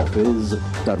مولانا و حافظ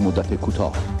در مدت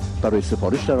کوتاه. برای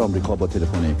سفارش در آمریکا با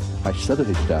تلفن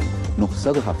 818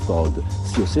 970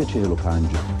 3345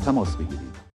 تماس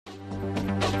بگیرید.